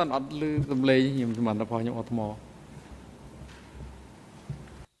អត់លឺសំឡេងខ្ញុំសម្រាប់របស់ខ្ញុំអត់ថ្ម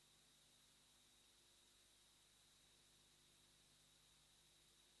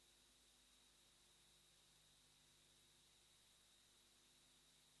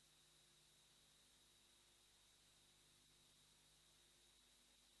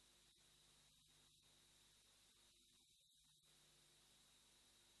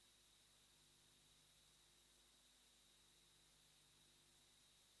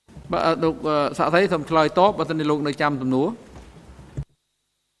បាទលោកសាក់ស្អីសូមឆ្លើយតបបើសិនជាលោកនៅចាំសំណួរ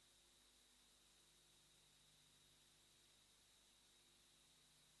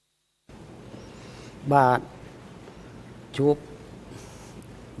បាទជួប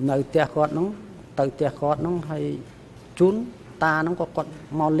នៅផ្ទះគាត់ហ្នឹងទៅផ្ទះគាត់ហ្នឹងហើយជូនតាហ្នឹងក៏គាត់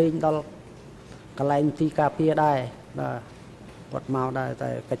មកលេងដល់កន្លែងទីការពារដែរបាទគាត់មកដែរតែ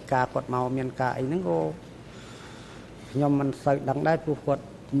កិច្ចការគាត់មកមានការអីហ្នឹងក៏ខ្ញុំមិនសូវដឹងដែរព្រោះគាត់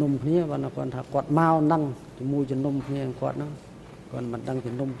នំគ្នាគាត់ថាគាត់មកហ្នឹងជាមួយជំនុំគ្នាគាត់ហ្នឹងគាត់មិនដឹង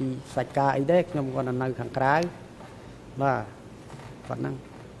ជំនុំពីសាច់ការអីទេខ្ញុំគាត់នៅខាងក្រៅបាទគាត់ហ្នឹង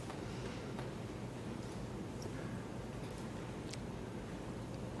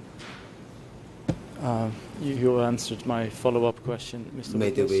You answered my follow-up question, Mr. មេ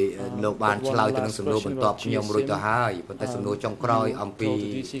ធាវីលោកបានឆ្លើយទៅនឹងសំណួរបន្ទាប់ខ្ញុំរួចទៅហើយប៉ុន្តែសំណួរចុងក្រោយអំពី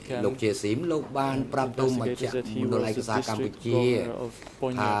លោកជាស៊ីមលោកបានប្រាប់ទូមជ្ឈមណ្ឌលឯកសារកម្ពុជា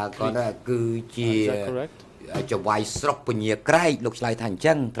ថាគាត់គឺជាចៅវាយស្រុកពញាក្រែកលោកឆ្លើយថាអញ្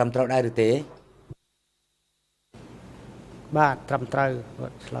ចឹងត្រឹមត្រូវដែរឬទេបាទត្រឹមត្រូវគា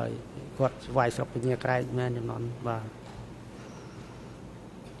ត់ឆ្លើយគាត់វាយស្រុកពញាក្រែកមែនចំណន់បាទ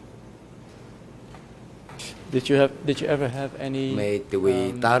Did you ever have any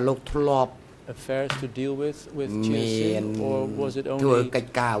affairs to deal with Chia Sim or was it only ធ្វើកិច្ច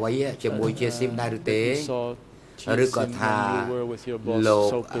ការអ្វីជាមួយជាស៊ីមដែរឬទេឬក៏ថាលោ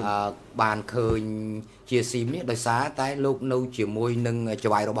កបានឃើញជាស៊ីមនេះដោយសារតែលោកនៅជាមួយនឹងចៅ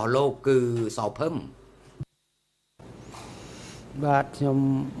ហ្វាយរបស់លោកគឺសោភឹមបាទខ្ញុំ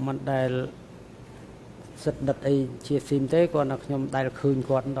មិនដែលសិទ្ធិដិតអីជាស៊ីមទេគាត់ថាខ្ញុំដែលឃើញ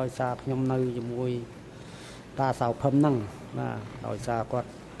គាត់ដោយសារខ្ញុំនៅជាមួយតាសៅភឹមហ្នឹងបាទដោយសារគាត់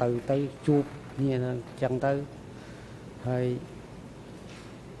ទៅជួបគ្នាអញ្ចឹងទៅហើយ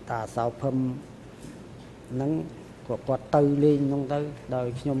តាសៅភឹមហ្នឹងគាត់ទៅលេងហ្នឹងទៅដោយ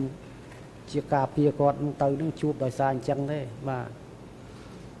ខ្ញុំជាការពារគាត់ហ្នឹងទៅហ្នឹងជួបដោយសារអញ្ចឹងទេបាទ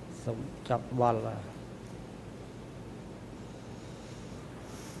សូមចាប់បល់បាទ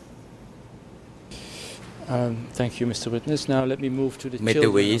Thank you, Mr. Witness. Now let me move to the children. មេធា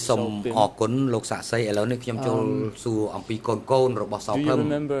វីសូមអរគុណលោកសាក់សីឥឡូវនេះខ្ញុំចូលសួរអំពីកូនរបស់សោភឹម Do you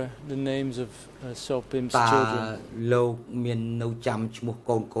remember the names of Sao Pim's children? លោកមាននៅចាំឈ្មោះ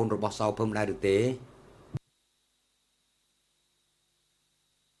កូនរបស់សោភឹមដែរឬទេ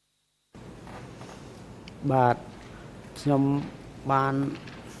បាទខ្ញុំបាន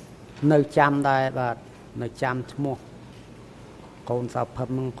នៅចាំដែរបាទនៅចាំឈ្មោះ កូនសៅភឹម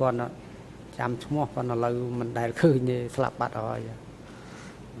ហ្នឹងគាត់ចាំឈ្មោះគាត់ឥឡូវមិនដែលឃើញទេស្លាប់បាត់ហើយ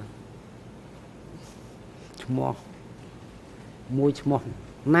ឈ្មោះមួយឈ្មោះ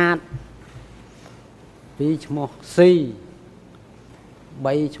ណាតពីរឈ្មោះស៊ី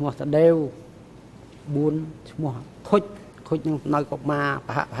3ឈ្មោះតដេវ4ឈ្មោះខុចនឹងនៅកុមារ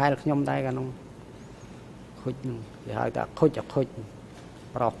ប្រហាក់ប្រហែលខ្ញុំដែរកាលនោះខុចនឹងគេហៅថាខុច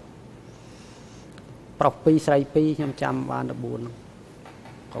ប្រុស2ស្រី2ខ្ញុំចាំបានតែ4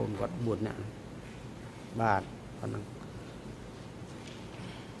កូនគាត់4នាក់បាទប៉ុណ្ណឹង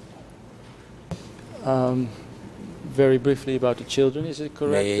very briefly about the children is it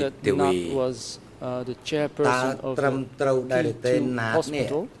correct that Nat was the chairperson of the ត្រូវដែរទេណាតនេះ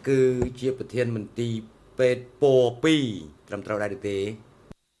គឺជាប្រធានមន្ទីរពេទ្យព2ត្រឹមត្រូវដែរទេ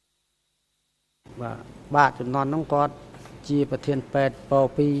បាទចំនួនហ្នឹងគាត់ជាប្រធានពេទ្យព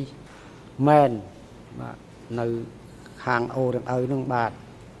2មែនបាទនៅខាងអូររឿងអើហ្នឹងបាទ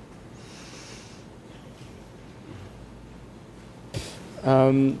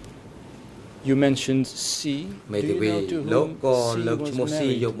you mentioned C មេធាវីលោកក៏លើកឈ្មោះ C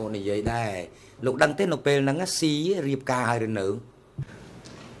យកមកនិយាយដែរលោកដឹងទេនៅពេលហ្នឹង C រៀបការហើយឬនៅ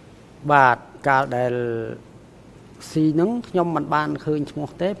បាទកាលដែល C ហ្នឹងខ្ញុំមិនបានឃើញឈ្មោះ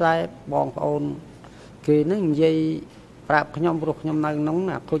ទេតែបងប្អូនគេហ្នឹងនិយាយប្រាប់ខ្ញុំព្រោះខ្ញុំនៅក្នុង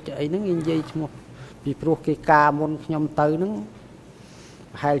អាខុចអីហ្នឹងនិយាយឈ្មោះពីព្រោះគេការមុនខ្ញុំទៅហ្នឹង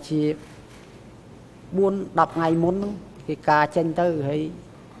ប្រហែលជា 4-10 ថ្ងៃមុនហ្នឹងគេការចេញទៅហើយ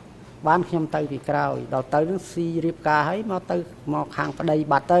បានខ្ញុំទៅពីក្រោយដល់ទៅហ្នឹងស៊ីរៀបការហើយមកខាងប្តី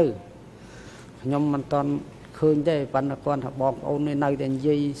បាត់ទៅខ្ញុំមិនទាន់ឃើញទេប៉ុន្តែគាត់ថាបងប្អូននៅតែនិ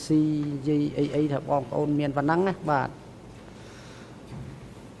យាយស៊ីនិយាយអីថាបងប្អូនមានប៉ុណ្ណឹងណាបាទ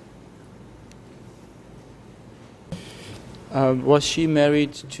was she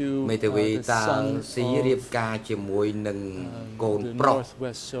married to មេធាវីតើស៊ីរៀបការជាមួយនឹងកូនប្រុស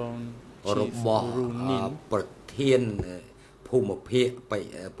របស់ប្រធានភូមិភាគ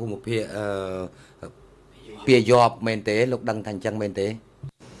ពាយ័ព្យមែនទេលោកដឹងថាអញ្ចឹងមែនទេ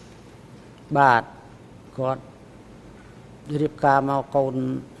បាទគាត់រៀបការមកកូន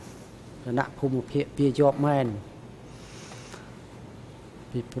គណៈភូមិភាគពាយ័ព្យមែន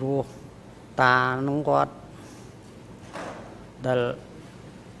ពីព្រោះតានោះគាត់ដែល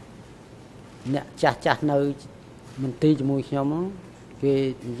អ្នកចាស់នៅមន្ទីរជាមួយខ្ញុំគេ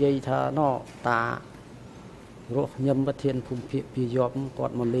និយាយថាណោតារស់ញឹមប្រធានភូមិភាគពាយ័ព្យគា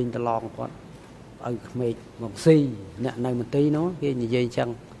ត់មកលេងប្រឡងគាត់ឲ្យក្មេកមកស៊ីអ្នកនៅមន្ទីរនោះគេនិយាយអញ្ចឹង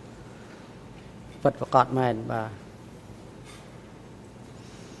ពិតប្រកបមែនបាទ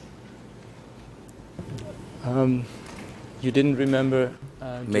you didn't remember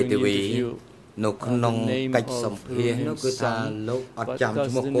during the interview នៅក្នុងកិច្ចសម្ភាសន៍នោះគឺថាលោកអត់ចាំ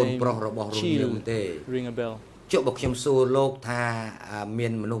ឈ្មោះកូនប្រុសរបស់រូបខ្ញុំទេចុះបើខ្ញុំសួរលោកថាមា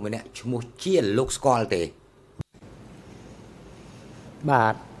នមនុស្សម្នាក់ឈ្មោះជាលលោកស្គាល់ទេបា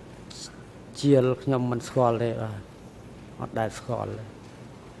ទជាលខ្ញុំមិនស្គាល់ទេបាទអត់ដែលស្គាល់ទេ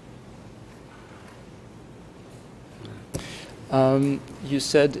you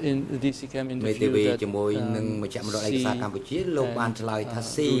said in the DCCAM interview that ជាមួយនឹងមជ្ឈមណ្ឌលឯកសារកម្ពុជាលោកបានឆ្លើយថា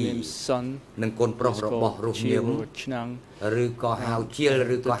ស៊ីនឹងកូនប្រុសរបស់រូបខ្ញុំឬក៏ហៅជាល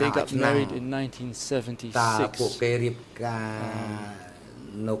ឬក៏ហៅឆ្នាំតាពួកគេរៀបការ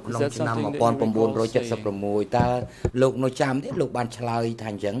នៅក្នុងឆ្នាំ 1976 តើលោកនៅចាំទេលោកបានឆ្លើយថា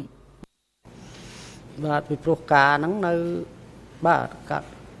អញ្ចឹងបាទពីព្រោះការហ្នឹងនៅបាទ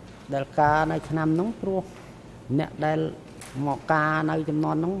ដែលការនៅឆ្នាំហ្នឹងព្រោះអ្នកដែលមកការនៅចំ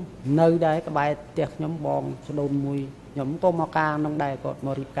នួនហ្នឹងនៅដែរក្បែរផ្ទះខ្ញុំបងស្ដូនមួយខ្ញុំក៏មកការហ្នឹងដែរគាត់ម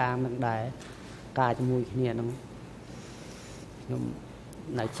ករៀបការហ្នឹងដែរការជាមួយគ្នាហ្នឹងខ្ញុំ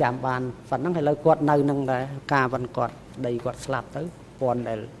នៅចាំបានប៉ុណ្ណឹងឥឡូវគាត់នៅហ្នឹងដែរការប៉ុនគាត់ដីគាត់ស្លាប់ទៅពាន់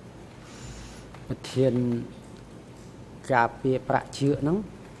ដែលប្រធានការពារប្រាក់ជឿហ្នឹង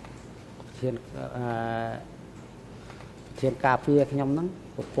ប្រធានការពារខ្ញុំហ្នឹង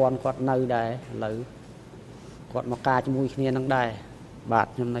ប្រព័ន្ធគាត់នៅដែរឥឡូវគាត់មកការជាមួយគ្នានឹងដែរបាទ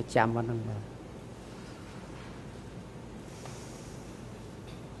ខ្ញុំនៅចាំហ្នឹងបាទ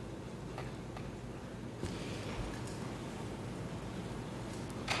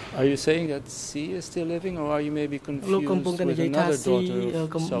Are you saying that C is still living or are you maybe confused with another daughter of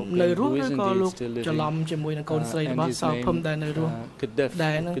Oeng who is indeed still living and his name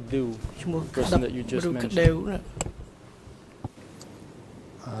Kadu, the person that you just mentioned?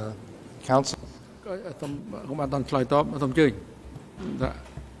 Council ខ្ញុំបានឆ្លើយតបសូមអញ្ជើញ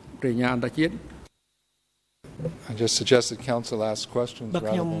ប្រញ្ញាអន្តរជាតិ I just suggested counsel ask questions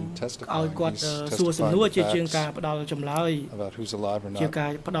rather than testify. He's testifying the facts about who's alive or not.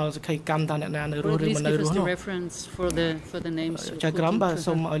 Please give us the reference for the names.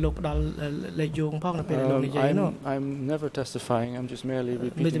 I'm never testifying. I'm just merely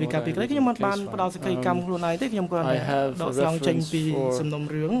repeating what I heard in the case file. I have a reference for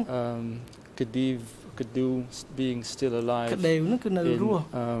Kadu being still alive in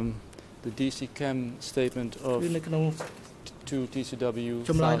the DC Chem statement of 2 TCW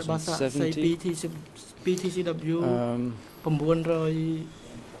 2070.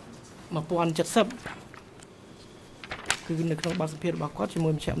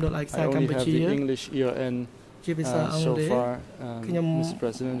 I only have the English ERN so far, Mr.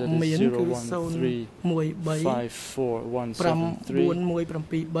 President, that is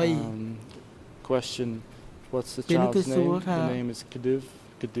 013544173. Question, what's the child's name? The name is Kadu.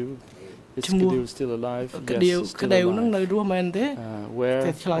 Is Kadu still alive? Yes, still alive. Where?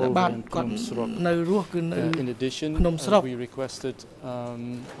 In addition, we requested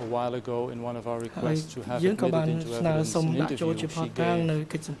a while ago in one of our requests to have admitted into evidence an interview she gave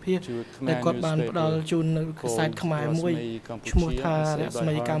to a Khmer newspaper called Khmer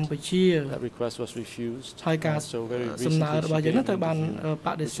Kampuchea. That request was refused. So very recently she gave an interview,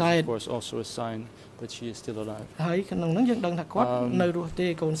 which is of course also a sign that she is still alive. Would you like me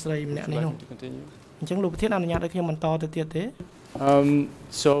to continue?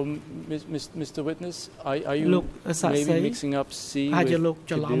 So, Mr. Witness, are you maybe mixing up C with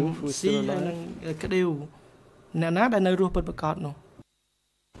Kadu, who is still alive? អ្នកណាដែលនៅរស់ពិតប្រាកដនោះ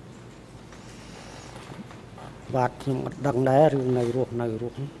បាទខ្ញុំអត់ដឹងដែររឿងនៅរស់ខ្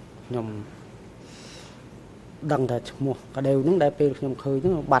ញុំដឹងតែឈ្មោះកដេវហ្នឹងដែលពេលខ្ញុំឃើញហ្នឹ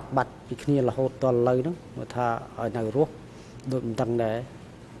ងបាត់ពីគ្នារហូតដល់ឥឡូវហ្នឹងគាត់ថាឲ្យនៅរស់ដូចមិនដឹងដែរ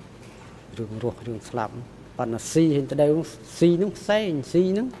រឿងរស់រឿងស្លាប់ប៉ុន្តែស៊ីហ៊ានទៅដែរស៊ីហ្នឹងផ្សេងស៊ី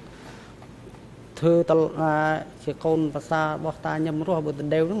ហ្នឹងធ្វើតជាកូនភាសារបស់តាញឹមរស់បើទៅ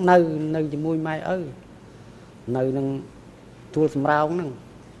ដែរហ្នឹងនៅជាមួយម៉ែឪនៅនឹងទួលសម្រោងហ្នឹង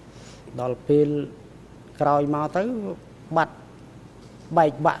ដល់ពេលក្រោយមកទៅបាត់បែ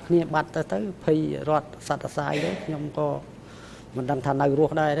កបាក់គ្នាបាត់ទៅភ័យរត់សត្វសាយទៅខ្ញុំក៏មិនដឹងថានៅរ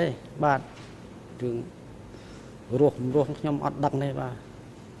ស់ដែរទេបាទរឿងរស់ខ្ញុំអត់ដឹងទេបាទ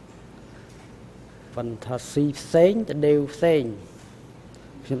ប៉ុន្តែស៊ីផ្សេងតដេវផ្សេង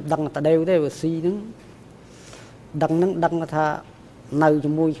ខ្ញុំដឹងតដេវទេវាស៊ីហ្នឹងដឹងថានៅជា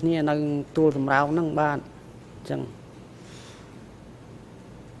មួយគ្នានៅទួលសម្រោងហ្នឹងបាទអញ្ចឹង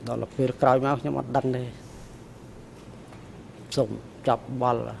ដល់ពេលក្រោយមកខ្ញុំអត់ដឹងទេសូមចាប់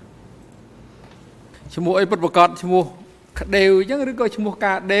បាល់ឈ្មោះអីពិតប្រកបឈ្មោះក្ដេវអញ្ចឹងឬក៏ឈ្មោះ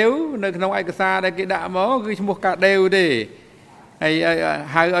កាដេវនៅក្នុងឯកសារដែលគេដាក់មកគឺឈ្មោះកាដេវទេហើយ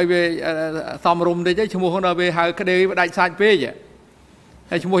ហៅឲ្យវាសំរុំតិចទៅឈ្មោះដល់ពេលហៅក្ដេវវាដាច់សាច់ពេក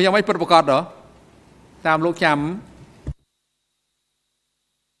ហើយឈ្មោះយ៉ាងម៉េចពិតប្រកបតាមលោកចាំ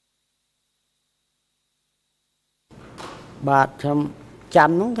បាទខ្ញុំចាំ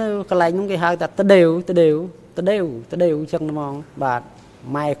ហ្នឹងគឺកន្លែងហ្នឹងគេហៅថាតដេវអញ្ចឹងហ្មងបាទ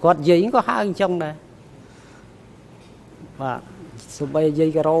ម៉ែគាត់យាយក៏ហៅអញ្ចឹងដែរបាទសូម្បីយាយ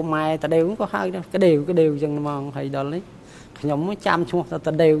ក៏រោម៉ែតដេវក៏ហៅដែរក្ដេវអញ្ចឹងហ្មងហើយដល់នេះខ្ញុំចាំឈ្មោះត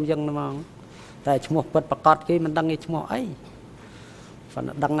ដេវអញ្ចឹងហ្មងតែឈ្មោះពិតប្រកបគេមិនដឹងគេឈ្មោះអីប៉ុន្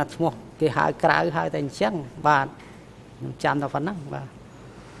តែដឹងថាឈ្មោះគេហៅក្រៅហៅតែអញ្ចឹងបាទខ្ញុំចាំតែប៉ុណ្ណឹងបាទ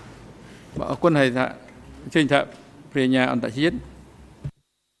អរគុណហើយថាចេញថាព្រះញ្ញាអន្តរជាតិ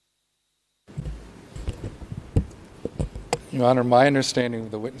Your Honor, my understanding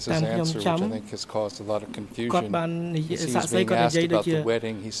of the witness's answer, which I think has caused a lot of confusion, is he was being asked about the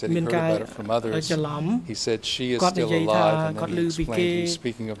wedding. He said he heard about it from others. He said she is still alive, and then he explained he was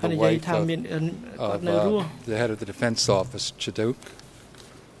speaking of the wife of the head of the defense office, Chaduk.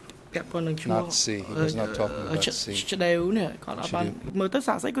 Not C. He was not talking about C.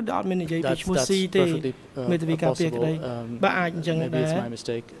 That's perfectly possible. Maybe it's my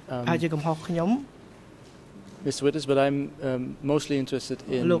mistake. Mr. Witness, but I'm mostly interested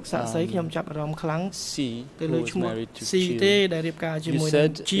in C, who is married to Chia. You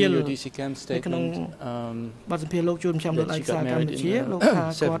said in your DC Chem statement that she got married in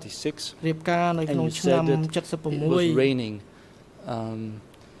 76, and you said that it was raining.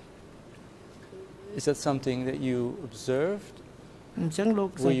 Is that something that you observed?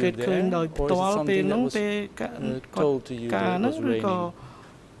 Were you there, or is it something that was told to you that it was raining?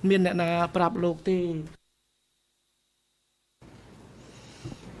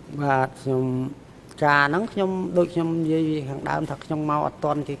 បាទខ្ញុំការហ្នឹងខ្ញុំដូចខ្ញុំនិយាយខាងដើមថាខ្ញុំមកអត់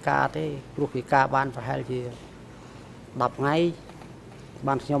ទាន់គេការទេព្រោះគេការបានប្រហែលជា10ថ្ងៃ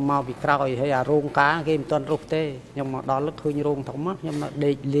ban nhom mau bị cào hay à rong cá game toàn rục tê nhom mà đó lúc hơi rong thống mắt nhom nó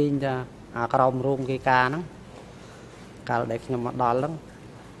để lên ra à cào rong cái cá nó cá để nhom mà đó lắm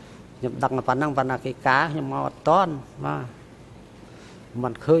nhom đằng là phần năng cái cá nhom mà toàn mà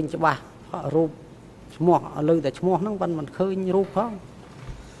mình khơi cho ba họ rục mua lư để mua nó mình khơi rục không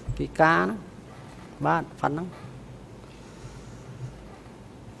cái cá nó ba phần năng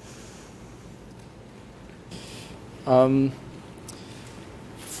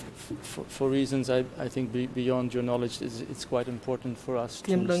For reasons I think beyond your knowledge, it's quite important for us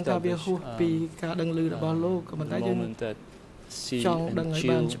to establish the moment that C and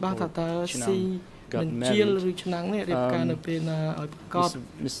Chill got married.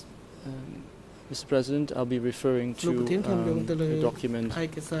 Mr. President, I'll be referring to the document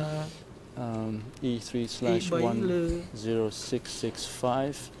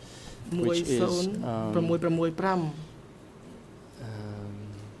E3/10665, which is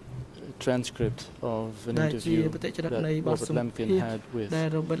transcript of an interview that Robert Lemkin had with a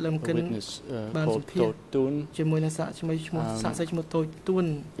witness called Tot Tun,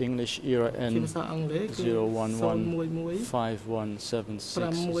 English era N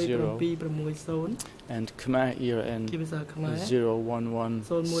 011517660, and Khmer era N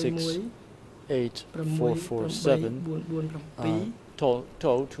 011684447.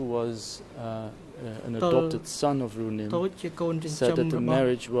 Tot, who was an adopted son of Runim, said that the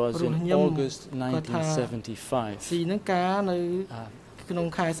marriage was in August 1975. Could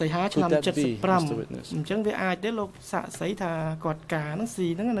that be, Mr. Witness?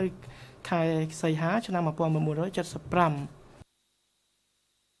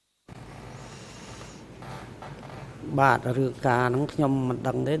 bà rửa cá nó nhom mình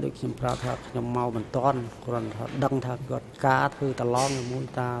đăng đấy được nhom ra thật nhom màu mình toan còn đăng thật gọt cá thư ta lon mũi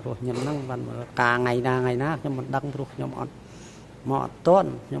ta rồi nhom năng văn cá ngày na nhom mình đăng rồi nhom mọt toan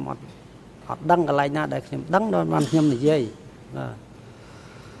nhom mọt đăng cái này na để nhom đăng đó văn nhom này dây và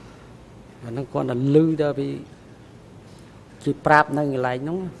nó còn là lư đó vì chỉ prap nơi cái này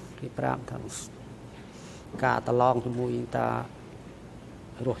nó chỉ prap thằng cá ta lon cho mũi ta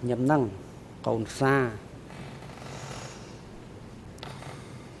rồi nhom năng còn xa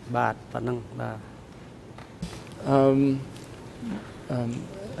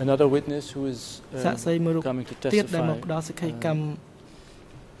another witness who is coming to testify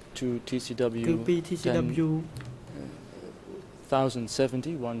to TCW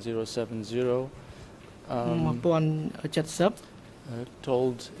 1070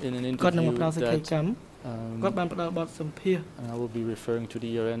 told in an interview that and I will be referring to the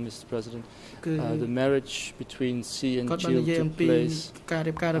year-end, Mr. President. The marriage between C and Chill took place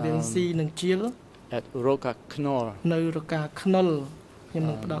at Roka Khmer.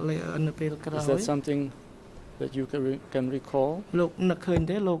 Is that something that you can recall?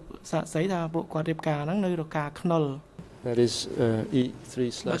 That is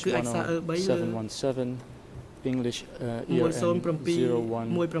E3/10717. English ERN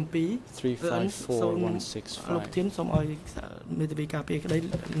 0135416.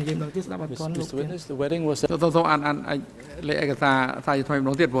 Mr. Witness, the wedding was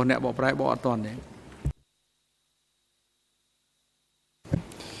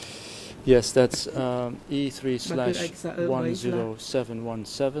Yes, that's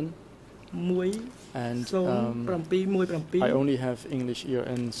E3/10717. And I only have English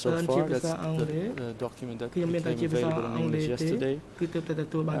ERN so far. That's the document that became available in English yesterday.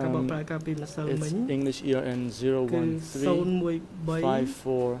 It's English ERN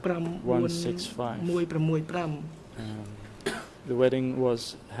 0135416. The wedding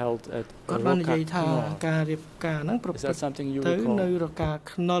was held at Roka Khmer. Is that something you recall?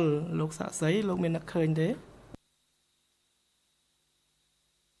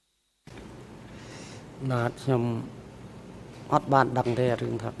 Nát nhom ót ban đằng thế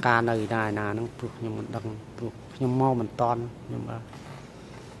rừng thà ca nơi này nà nó thuộc nhom mình đằng thuộc nhom mau mình ton nhom ba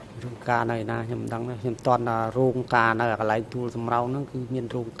rừng ca nơi nà nhom đằng nhom ton là rong ca nơi cái lại tu sầm rau nó cứ miền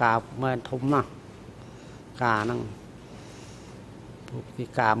rong ca men thùng nè ca nó thuộc cái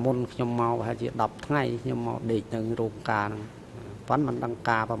ca môn nhom mau hay chỉ đập ngay nhom mau để từng rong ca nó phán mình đằng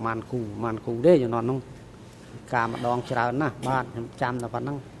caประมาณ cù đấy cho nó ca mà đong chả nè ba nhom trăm là phán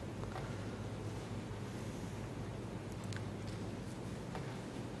nó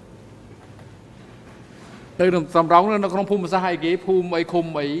từ tầm rong nó không phun mà sao hai cái phun ấy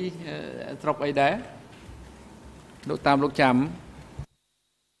khum ấy trọc ấy đá độ tam độ chấm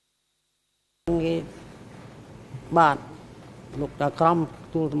bạn lúc đã com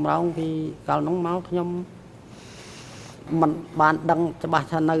tu tầm rong thì cao nóng máu nhom mình bạn đăng cho bà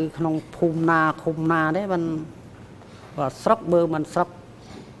cha nơi không phun na đấy mình và sốc bơ mình sốc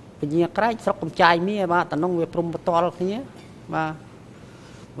បញ្ញាក្រែកស្រុកកំចាយមីបាទតំណងវាព្រំបតលគ្នាបាទ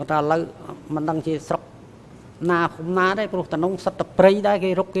បើថាឥឡូវមិនដឹងជាស្រុកណាឃុំណាដែរព្រោះតំណងសិតតព្រៃដែរគេ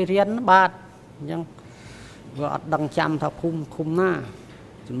រុកគេរៀនបាទអញ្ចឹងវាអត់ដឹងចាំថាភូមិឃុំណា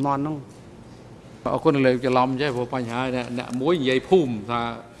ចំនួនហ្នឹងអរគុណលើច្រឡំចេះព្រោះបញ្ហាអ្នកមួយនិយាយភូមិថា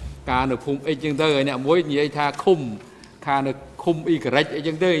ការនៅភូមិអីចឹងទៅហើយអ្នកមួយនិយាយថាឃុំខានៅឃុំអ៊ីក្រិចអី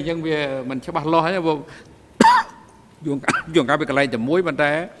ចឹងទៅអញ្ចឹងវាមិនច្បាស់លាស់ទេព្រោះយងការវាកន្លែងតែមួយប៉ុន្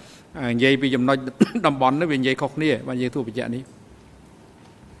តែនិយាយពីចំណុចតំបន់នេះវានិយាយខុសគ្នាបាទនិយាយទូបញ្ជាក់នេះ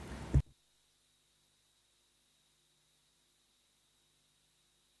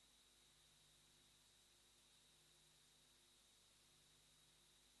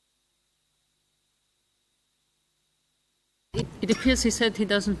It appears he said he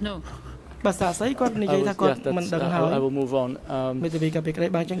doesn't know. បាទសាស្អីគាត់និយាយថាគាត់មិនដឹងហើយ I will move on មេធាវីកាពីក្រៃ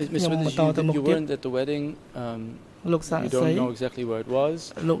បាទចឹងខ្ញុំបន្តទៅមុខទៀត You weren't at the wedding លោកសាស្អី You don't know exactly where it was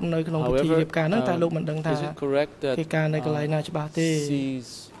លោកនៅក្នុងពិធីរៀបការហ្នឹងតែលោកមិនដឹងថាគេការនៅកន្លែងណាច្បាស់ទេ C's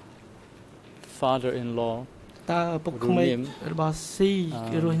father-in-law តើពុកក្មេករបស់ C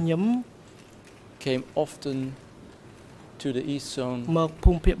រស់ញឹម came often to the east zone មក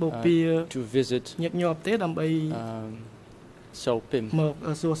ភូមិភាគបូព៌ា to visit ញឹកញាប់ទេដើម្បីសោភឹមមក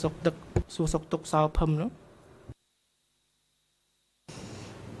សួរសុខទុក្ខសោភឹមនោះ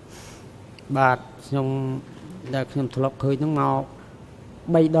បាទខ្ញុំដែលខ្ញុំធ្លាប់ឃើញហ្នឹងមក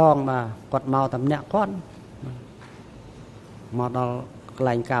3ដងបាទគាត់មកតែម្នាក់គាត់មកដល់កន្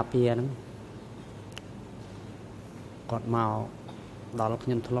លែងការពារហ្នឹងគាត់មកដល់ខ្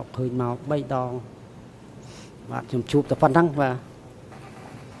ញុំធ្លាប់ឃើញមក3ដងបាទខ្ញុំជួបតែប៉ុណ្ណឹងបាទ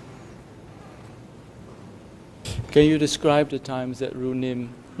Can you describe the times that Runim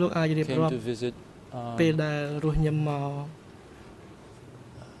came to visit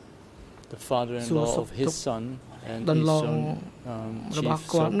the father-in-law of his son and his son, Chief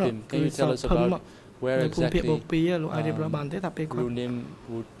Sopim? Can you tell us about where exactly Runim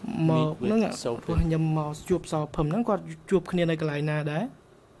would meet with Sopim? ជួបសោភឹមហ្នឹងគាត់ជួបគ្នានៅកន្លែងណាដែរ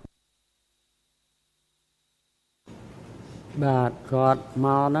បាទគាត់ម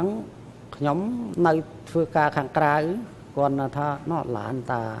កហ្នឹងខ្ញុំនៅធ្វើការខាងក្រៅគាត់ថាណោះឡាន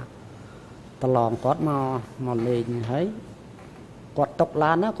តាប្រឡងគាត់មកលេងហើយគាត់ຕົក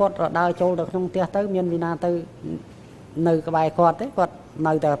ឡានណាគាត់ដើរចូលទៅក្នុងផ្ទះទៅមានវិណាទៅនៅក្បែរគាត់ទេគាត់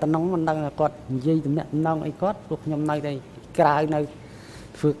នៅតែតំណងមិនដឹងគាត់និយាយតំណាក់តំណងអីគាត់ព្រោះខ្ញុំនៅតែក្រៅនៅ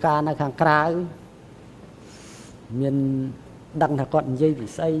ធ្វើការនៅខាងក្រៅមានដឹងថាគាត់និយាយពី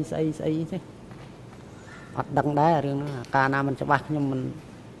ស្អីទេអត់ដឹងដែររឿងហ្នឹងការណាមិនច្បាស់ខ្ញុំ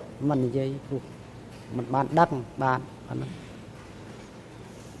មិននិយាយព្រោះមិនបានដឹងបាទអាហ្នឹង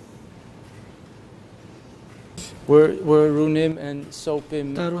Were Runim and Sopim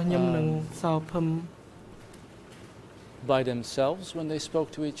តើរស់ញឹមនិងសោភឹម by themselves when they spoke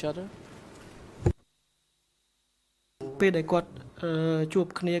to each other ពេលដែលគាត់ជួប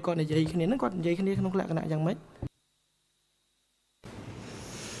គ្នាគាត់និយាយគ្នាហ្នឹងគាត់និយាយគ្នាក្នុងលក្ខណៈយ៉ាងម៉េច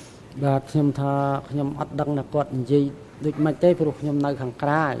បាទខ្ញុំថាខ្ញុំអត់ដឹងថាគាត់និយាយដូចម៉េចទេព្រោះខ្ញុំនៅខាងក្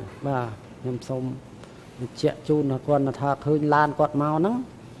រៅបាទខ្ញុំសូមបញ្ជាក់ជូនគាត់ថាឃើញឡានគាត់មកហ្នឹង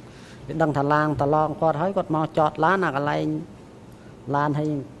គេដឹងថាឡានតឡងគាត់ហើយគាត់មកចតឡានអាកន្លែងឡានឲ្យ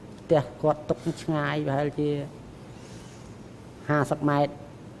ផ្ទះគាត់ទុកឆ្ងាយប្រហែលជា50ម៉ែត្រ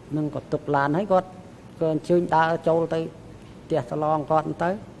នឹងគាត់ទុកឡានហើយគាត់ក៏អញ្ជើញដើរចូលទៅផ្ទះតឡងគាត់ទៅ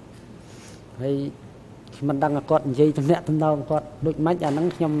ហើយមិនដឹងថាគាត់និយាយទំនាក់ទំនងគាត់ដូចម៉េចអាហ្នឹង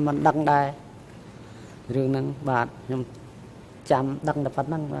ខ្ញុំមិនដឹងដែររឿងហ្នឹងបាទខ្ញុំចាំដឹងតែប៉ុ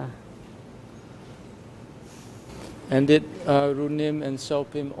ណ្្នឹងបាទ And did Runim and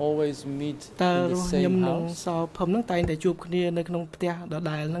Sopim always meet in the same house សោភឹមហ្នឹងតែងតែជួបគ្នានៅក្នុងផ្ទះដ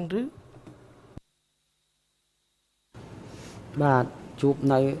ដែលហ្នឹងឬបាទជួប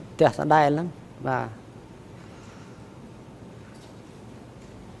នៅផ្ទះដដែលហ្នឹងបាទ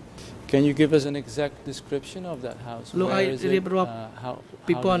Can you give us an exact description of that house? លោកឲ្យរៀបរាប់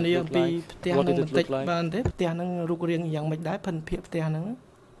ពីពណ៌នាអំពីផ្ទះហ្នឹងបន្តិចបានទេផ្ទះហ្នឹងរូបរាងយ៉ាងម៉េចដែរភិនភាគផ្ទះហ្នឹង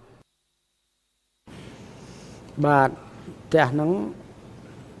បាទផ្ទះហ្នឹង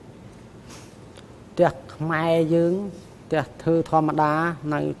ផ្ទះខ្មែរយើងផ្ទះធ្វើធម្មតា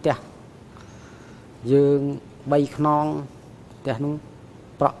នៅផ្ទះយើង3ខ្នងផ្ទះហ្នឹង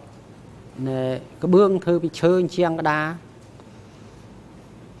ប្រក់ណែក្បឿងធ្វើពីឈើជាងក្តារ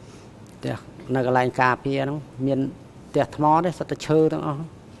ផ្ទះនៅកន្លែងការពារហ្នឹងមានផ្ទះថ្មទេសុទ្ធតែឈើទាំងអស់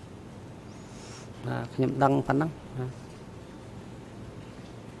បាទខ្ញុំដឹងប៉ុណ្ណឹង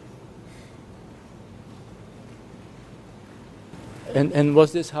And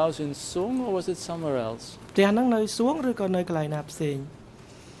was this house in Suong or was it somewhere else ផ្ទះហ្នឹងនៅសួងឬក៏នៅកន្លែងណាផ្សេង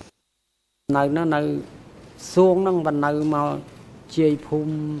នៅសួងហ្នឹងបាននៅមក ជាយភូ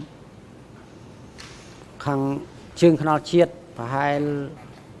មិខាងជើងថ្នល់ជាតិប្រហែល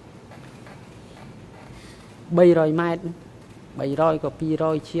300 ម៉ែត្រ300ក៏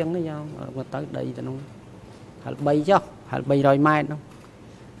200ជាងនេះយកមកទៅដីទៅនោះហើយ3ចុះហើយ300 ម៉ែត្រនោះ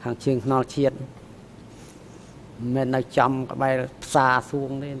ខាងជើងថ្នល់ជាតិមិននៅចំក្បែរផ្សារសួង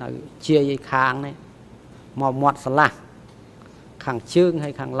នេះនៅជាយឯខាងនេះមកមាត់ស្លាស់ខាងជើងហើ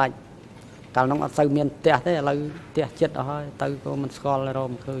យខាងលិចកាលនោះអត់សូវមានផ្ទះទេឥឡូវផ្ទះចិត្តអស់ហើយទៅក៏មិនស្គាល់រក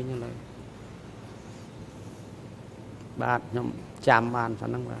មិនឃើញឡើយបាទខ្ញុំចាំបានប៉ុ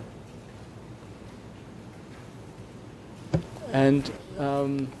ណ្ណឹងបាទ And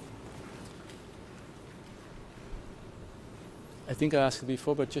I think I asked it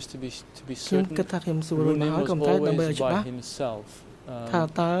before, but just to be certain, Runim was always by himself.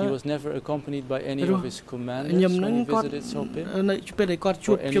 He was never accompanied by any of his commanders when he visited Sopim. ពេលដែលគាត់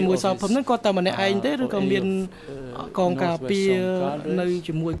ជួបជាមួយសោភឹមហ្នឹងគាត់តែម្នាក់ឯងទេឬក៏មានកងការពារនៅ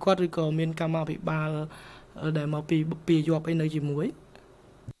ជាមួយគាត់ឬក៏មានកម្មាភិបាលដែលមកពីយប់អីនៅជាមួយ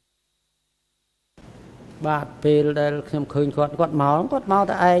បាទពេលដែលខ្ញុំឃើញគាត់មក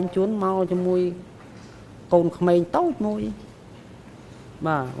តែឯងជួនមកជាមួយកូនក្មេងតូចមួយ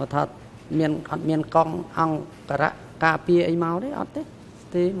បាទគាត់ថាមានអត់មានកងអង្គរៈការពារអីមកទេអត់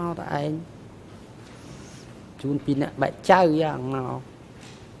ទេមកតែឯងជួនពីអ្នកបែកចៅយ៉ាងមក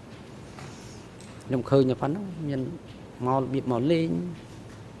ខ្ញុំឃើញតែប៉ុណ្ណឹងមានមករបៀបមកលេង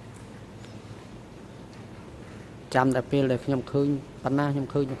ចាំតែពេលដែលខ្ញុំឃើញប៉ុណ្ណាខ្ញុំ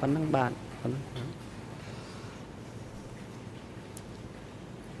ឃើញប៉ុណ្ណឹងបាទប៉ុណ្ណឹង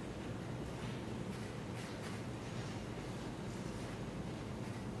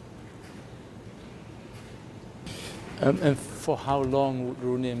And for how long would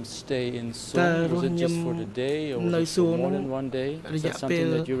Runim stay in Seoul? Was it just for the day or was it for more than one day? Is that something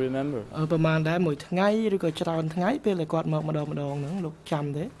that you remember? ប្រហែលដែរមួយថ្ងៃឬក៏ច្រើនថ្ងៃពេលដែលគាត់មកម្ដងហ្នឹងលោកចាំ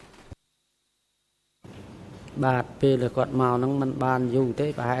ទេបាទពេលដែលគាត់មកហ្នឹងមិនបានយូរទេ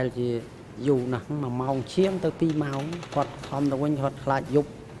ប្រហែលជាយូរណាស់1ម៉ោងជាងទៅ2ម៉ោងគាត់ខំទៅវិញគាត់ខ្លាចយប់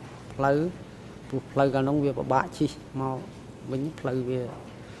ផ្លូវព្រោះផ្លូវកាលនោះវាពិបាកជិះមកវិញផ្លូវវា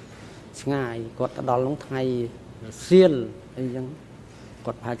ឆ្ងាយគាត់ទៅដល់នោះថ្ងៃសៀលអីចឹង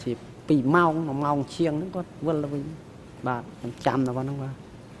គាត់ប្រហែលជា2ម៉ោង1ម៉ោងជាងហ្នឹងគាត់វិលទៅវិញបាទខ្ញុំចាំតែប៉ុណ្្នឹងបាទ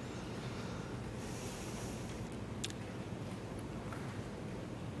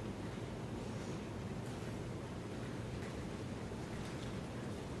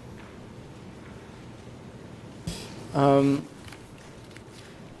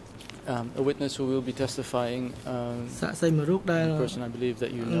A witness who will be testifying, a person I believe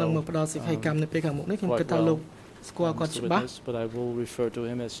that you know quite well, but I will refer to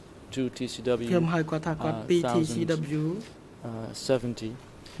him as 2TCW 1070.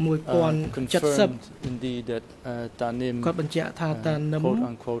 Confirmed indeed that Tanim quote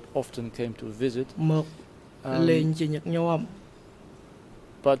unquote often came to visit,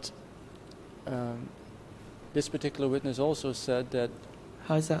 but this particular witness also said that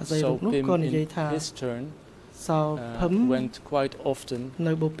Sopim in his turn went quite often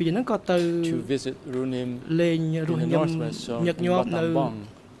to visit Runim in the northwest, so in Battambang.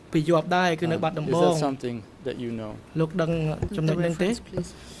 Is that something that you know? The reference, please.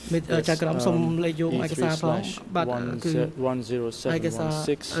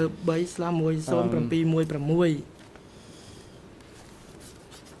 E/10716.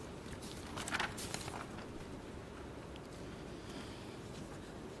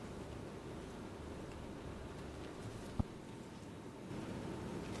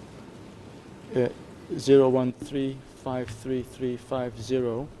 Uh,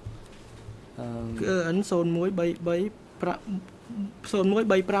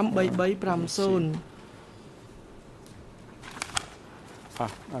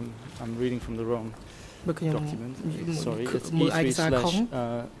 I'm reading from the wrong document. Sorry, it's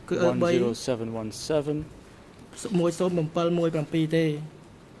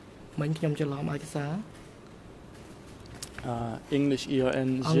E/101717. English ERN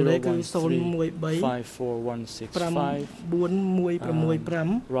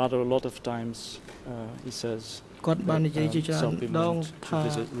 0135415. Rather a lot of times he says Sopim went to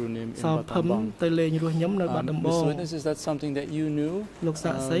visit Runim in Battambang. Mr. Witness, is that something that you knew? That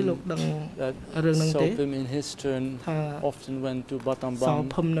Sopim in his turn often went to Battambang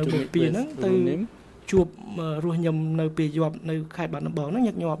to meet with Runim? ជួបរស់ខ្ញុំនៅពេលយប់នៅខេត្តបាត់ដំបងហ្នឹង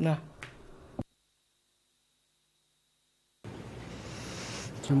ញឹកញាប់ណាស់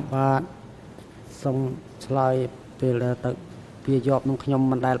ខ្ញុំបាទសូមឆ្លើយពេលទៅពីយប់នោះខ្ញុំ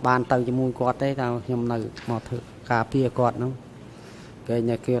មិនដែលបានទៅជាមួយគាត់ទេតែខ្ញុំនៅមកធ្វើការពារគាត់ហ្នឹង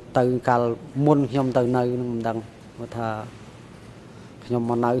គេទៅកាលមុនខ្ញុំទៅនៅនឹងមិនដឹងថា ខ្ញុំ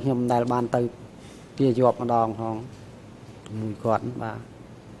មកនៅខ្ញុំដែលបានទៅពីជាប់ម្ដងផងមួយគាត់បាទ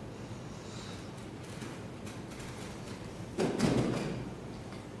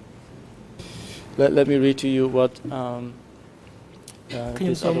Let me read to you what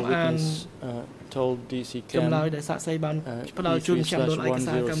this other witness told DC Cam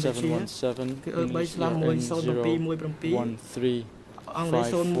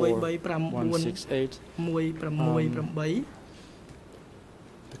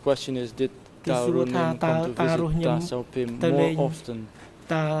The question is, did Ta Runim come to visit Ta Sao Pim more often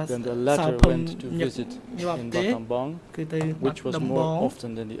than the latter went to visit in Battambang, which was more often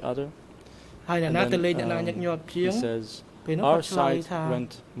than the other? And then, he says, our side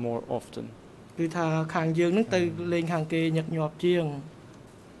went more often.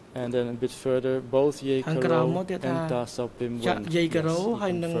 And then a bit further, both Ye Karo and Ta Sao Pim went.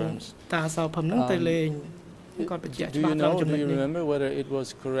 Do you know, do you remember whether it was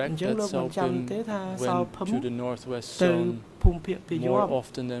correct that Sao Pim went to the northwest zone more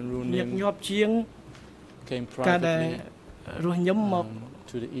often than Runim came privately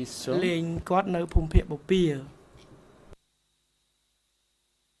to the east zone?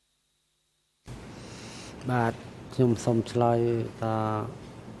 But ខ្ញុំសូមឆ្លើយថា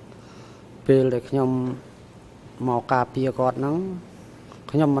ពេលដែលខ្ញុំមកការពារគាត់ហ្នឹង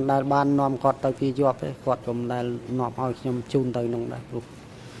ខ្ញុំមិនដែលបាននាំគាត់ទៅពីជាប់ទេគាត់ក៏មិនដែលនាំឲ្យខ្ញុំជូនទៅនោះដែរព្រោះ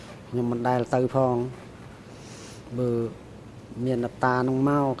ខ្ញុំមិនដែលទៅផងបើមានតានោះ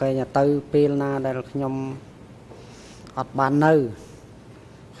មកគេទៅពេលណាដែលខ្ញុំអត់បាននៅ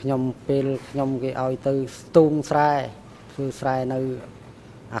ខ្ញុំពេលខ្ញុំគេឲ្យទៅស្ទូងស្រែធ្វើស្រែនៅ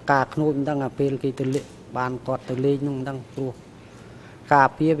អាការខ្នួយមិនដឹងអាពេលគេទៅលាក់បានគាត់ទៅលេងនោះមិនដឹងព្រោះការ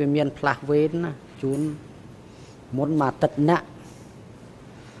ពារវាមានផ្លាស់វេនណាជូនមុនមកទឹកអ្នក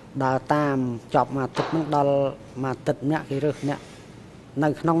ដើរតាមចប់មកទឹកនឹងដល់មកទឹកអ្នកគេរើសអ្នកនៅ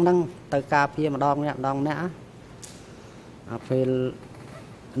ក្នុងហ្នឹងទៅការពារម្ដងអ្នកអាពេល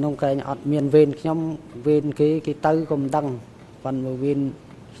នោះគេអត់មានវេនខ្ញុំវេនគេទៅក៏មិនដឹងប៉ុន្តែវេន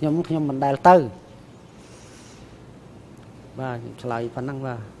ខ្ញុំមិនដែលទៅបាទខ្ញុំឆ្លើយប៉ុណ្ណឹង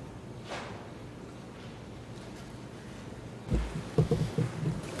បាទ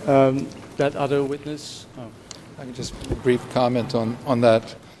That other witness, I can just brief comment on that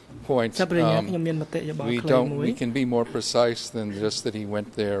point. We can be more precise than just that he went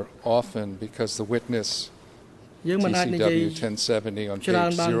there often because the witness TCW 1070 on page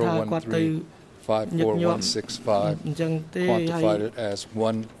 013-54165 quantified it as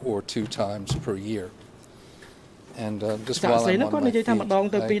 1 or 2 times per year. And just while I'm on my feet,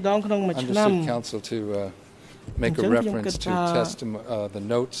 I understood counsel to make a reference to the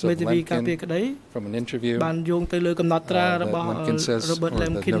notes of Lemkin from an interview. Lemkin says, or the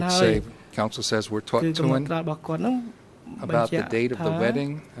notes say, counsel says we're taught Tuan about the date of the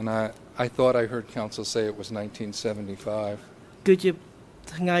wedding, and I thought I heard counsel say it was 1975. But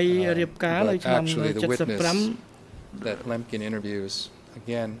actually the witness that Lemkin interviews,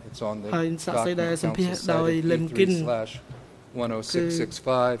 again, it's on the document counsel cited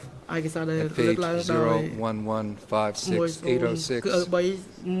E3/10665 at page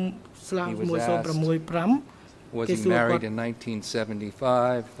 01156-806. He was asked, was he married in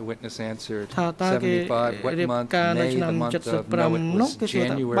 1975? The witness answered, 75. What month? May, the month of, no, it was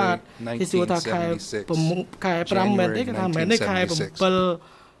January 1976. January 1976.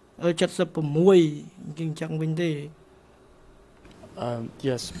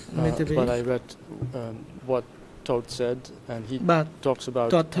 Yes, but I read what Todd said, and he talks about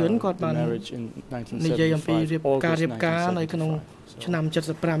the marriage in 1975, August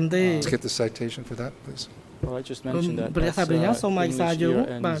 1975. Let's get the citation for that, please. Well, I just mentioned that. That's English year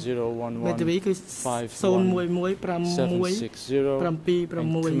and 011511760 and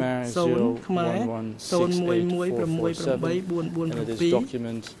Khmer 011684447, and it is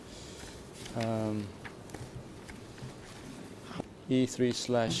document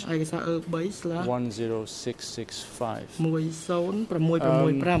E3/10665.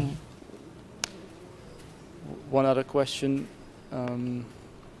 One other question,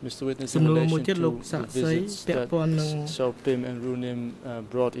 Mr. Witness, in relation to the visits that Sao Pim and Runim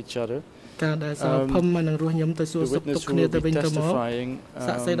brought each other. The witness who will be testifying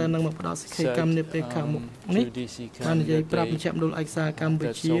said to DC Cam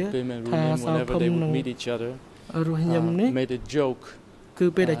that Sao Pim and Runim, whenever they would meet each other, made a joke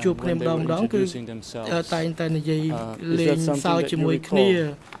when they were introducing themselves. Is that something that you recall?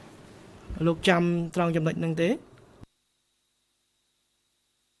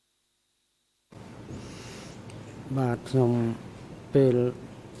 បាទខ្ញុំពេល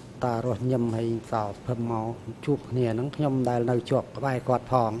តារស់ញឹមហើយសោភឹមមកជួបគ្នាហ្នឹងខ្ញុំដែលនៅជាប់ក្បែរគាត់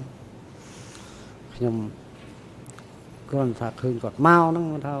ផងខ្ញុំគ្រាន់តែឃើញគាត់មកហ្នឹង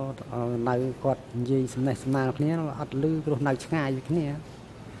ថានៅគាត់និយាយសំណេះសំណាលគ្នាអត់ឮព្រោះនៅឆ្ងាយពីគ្នា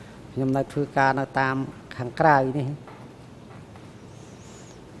ខ្ញុំនៅធ្វើការនៅតាមខាងក្រៅនេះ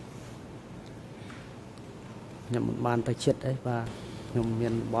ខ្ញុំមិនបានទៅចិត្តអីបាទខ្ញុំមា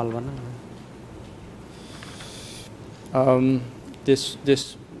នបលហ្នឹង this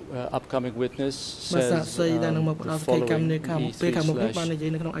upcoming witness says the following. He speaks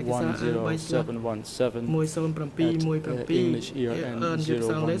 /101717 English ERN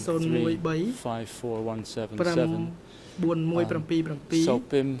 0135417 Sao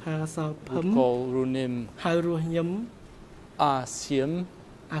Pim would call Runim Asim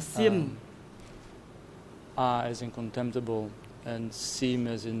as in contemptible and Sim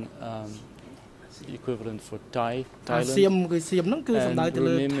as in equivalent for Thailand. And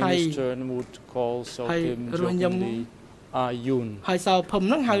Runim in his turn would call Sao Pim jokingly Ayun.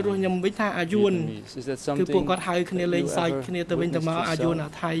 Is that something you ever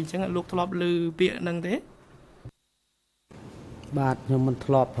បាទខ្ញុំមិន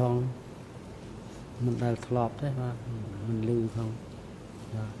ធ្លាប់ផងមិនដែលធ្លាប់ទេបាទមិនលឺផង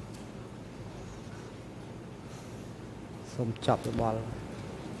បាទសូមចាប់យោបល់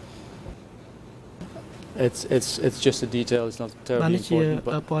It's just a detail. It's not terribly important.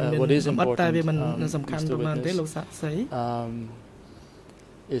 But what is important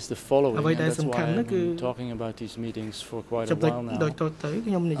is the following. And that's why I've been talking about these meetings for quite a while now.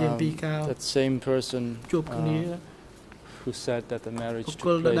 That same person who said that the marriage took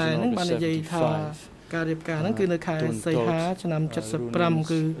place in August 75. ការរៀបការហ្នឹងគឺនៅខែសីហាឆ្នាំ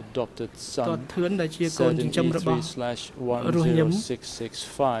75គឺគាត់ធឿនដែលជាកូនចិញ្ចឹមរបស់រស់ញឹម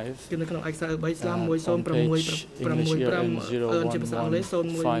គឺនៅក្នុងឯកសារ3ស្លាម10665ជាភាសាអង់គ្លេស011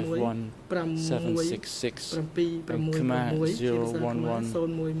 Khmer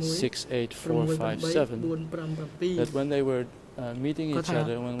 0116845 that when they were meeting each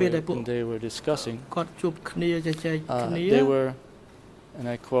other when they were discussing they were and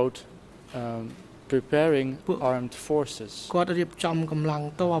I quote preparing armed forces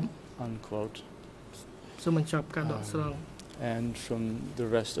unquote and from the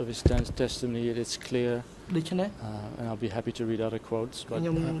rest of his testimony it is clear and I'll be happy to read other quotes but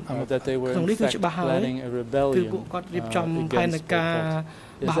that they were in fact planning a rebellion against Pol Pot.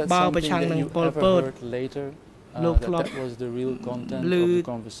 Is that something that you ever heard later that was the real content of the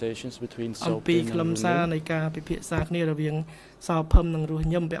conversations between Sao Pim and Runim?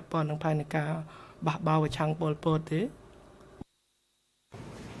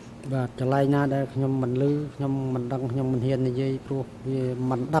 បាទចលៃណាដែលខ្ញុំមិនលឺខ្ញុំមិនដឹងខ្ញុំមិនហ៊ាននិយាយព្រោះវា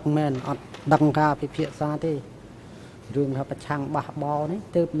មិនដឹងមែនអត់ដឹងការពិភាក្សាទេរឿងថាប្រឆាំងបះបោនេះ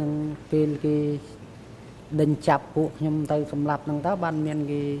ទើបនឹងពេលគេដេញចាប់ពួកខ្ញុំទៅសម្លាប់នឹងទៅបានមាន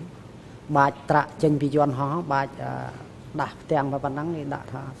គេបាច់ត្រាក់ចេញពីយន្តហោះបាច់ដាស់ផ្ទាំងប៉ុណ្ណឹងគេដាក់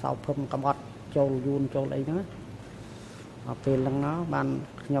ថាសោភឹមកំអត់ចូលយួនចូលអីហ្នឹងដល់ពេលហ្នឹងណាបាន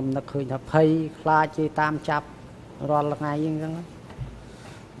ខ្ញុំនឹកឃើញថាភ័យខ្លាចគេតាមចាប់រាល់ថ្ងៃអញ្ចឹង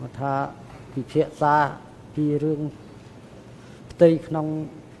គាត់ថាពិភាក្សាពីរឿងផ្ទៃក្នុង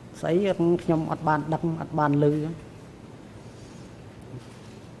ស្អីខ្ញុំអត់បានដឹងអត់បានឮ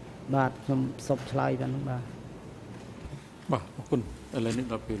បាទខ្ញុំសុំឆ្លើយតែហ្នឹងបាទអរគុណឥឡូវនេះ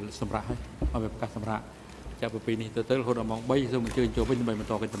ដល់ពេលសម្រាប់ហើយឲ្យប្រកាសសម្រាប់ចាប់ពីនេះទៅរហូតដល់ម៉ោង3សូមអញ្ជើញចូលវិញដើម្បីបន្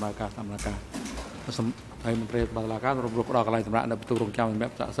តកិច្ចដំណើរការសម្រាប់ការហើយមន្ត្រីបដិការរំលោភផ្ដល់កន្លែងសម្រាប់នៅបន្ទប់រងចាំសម្រា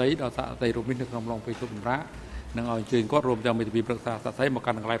ប់សាក់សីដល់សាក់សីរូបនេះនៅក្នុងឡងពេលជប់សម្រាប់នឹងឲ្យអញ្ជើញគាត់រួមទាំងមេធាវីប្រឹក្សាសាក់សីមក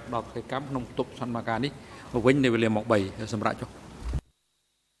កាន់កន្លែងផ្ដល់កិច្ចកម្មក្នុងបន្ទប់សន្និបាតនេះវិញនៅវេលាម៉ោង3សម្រាប់ចុះ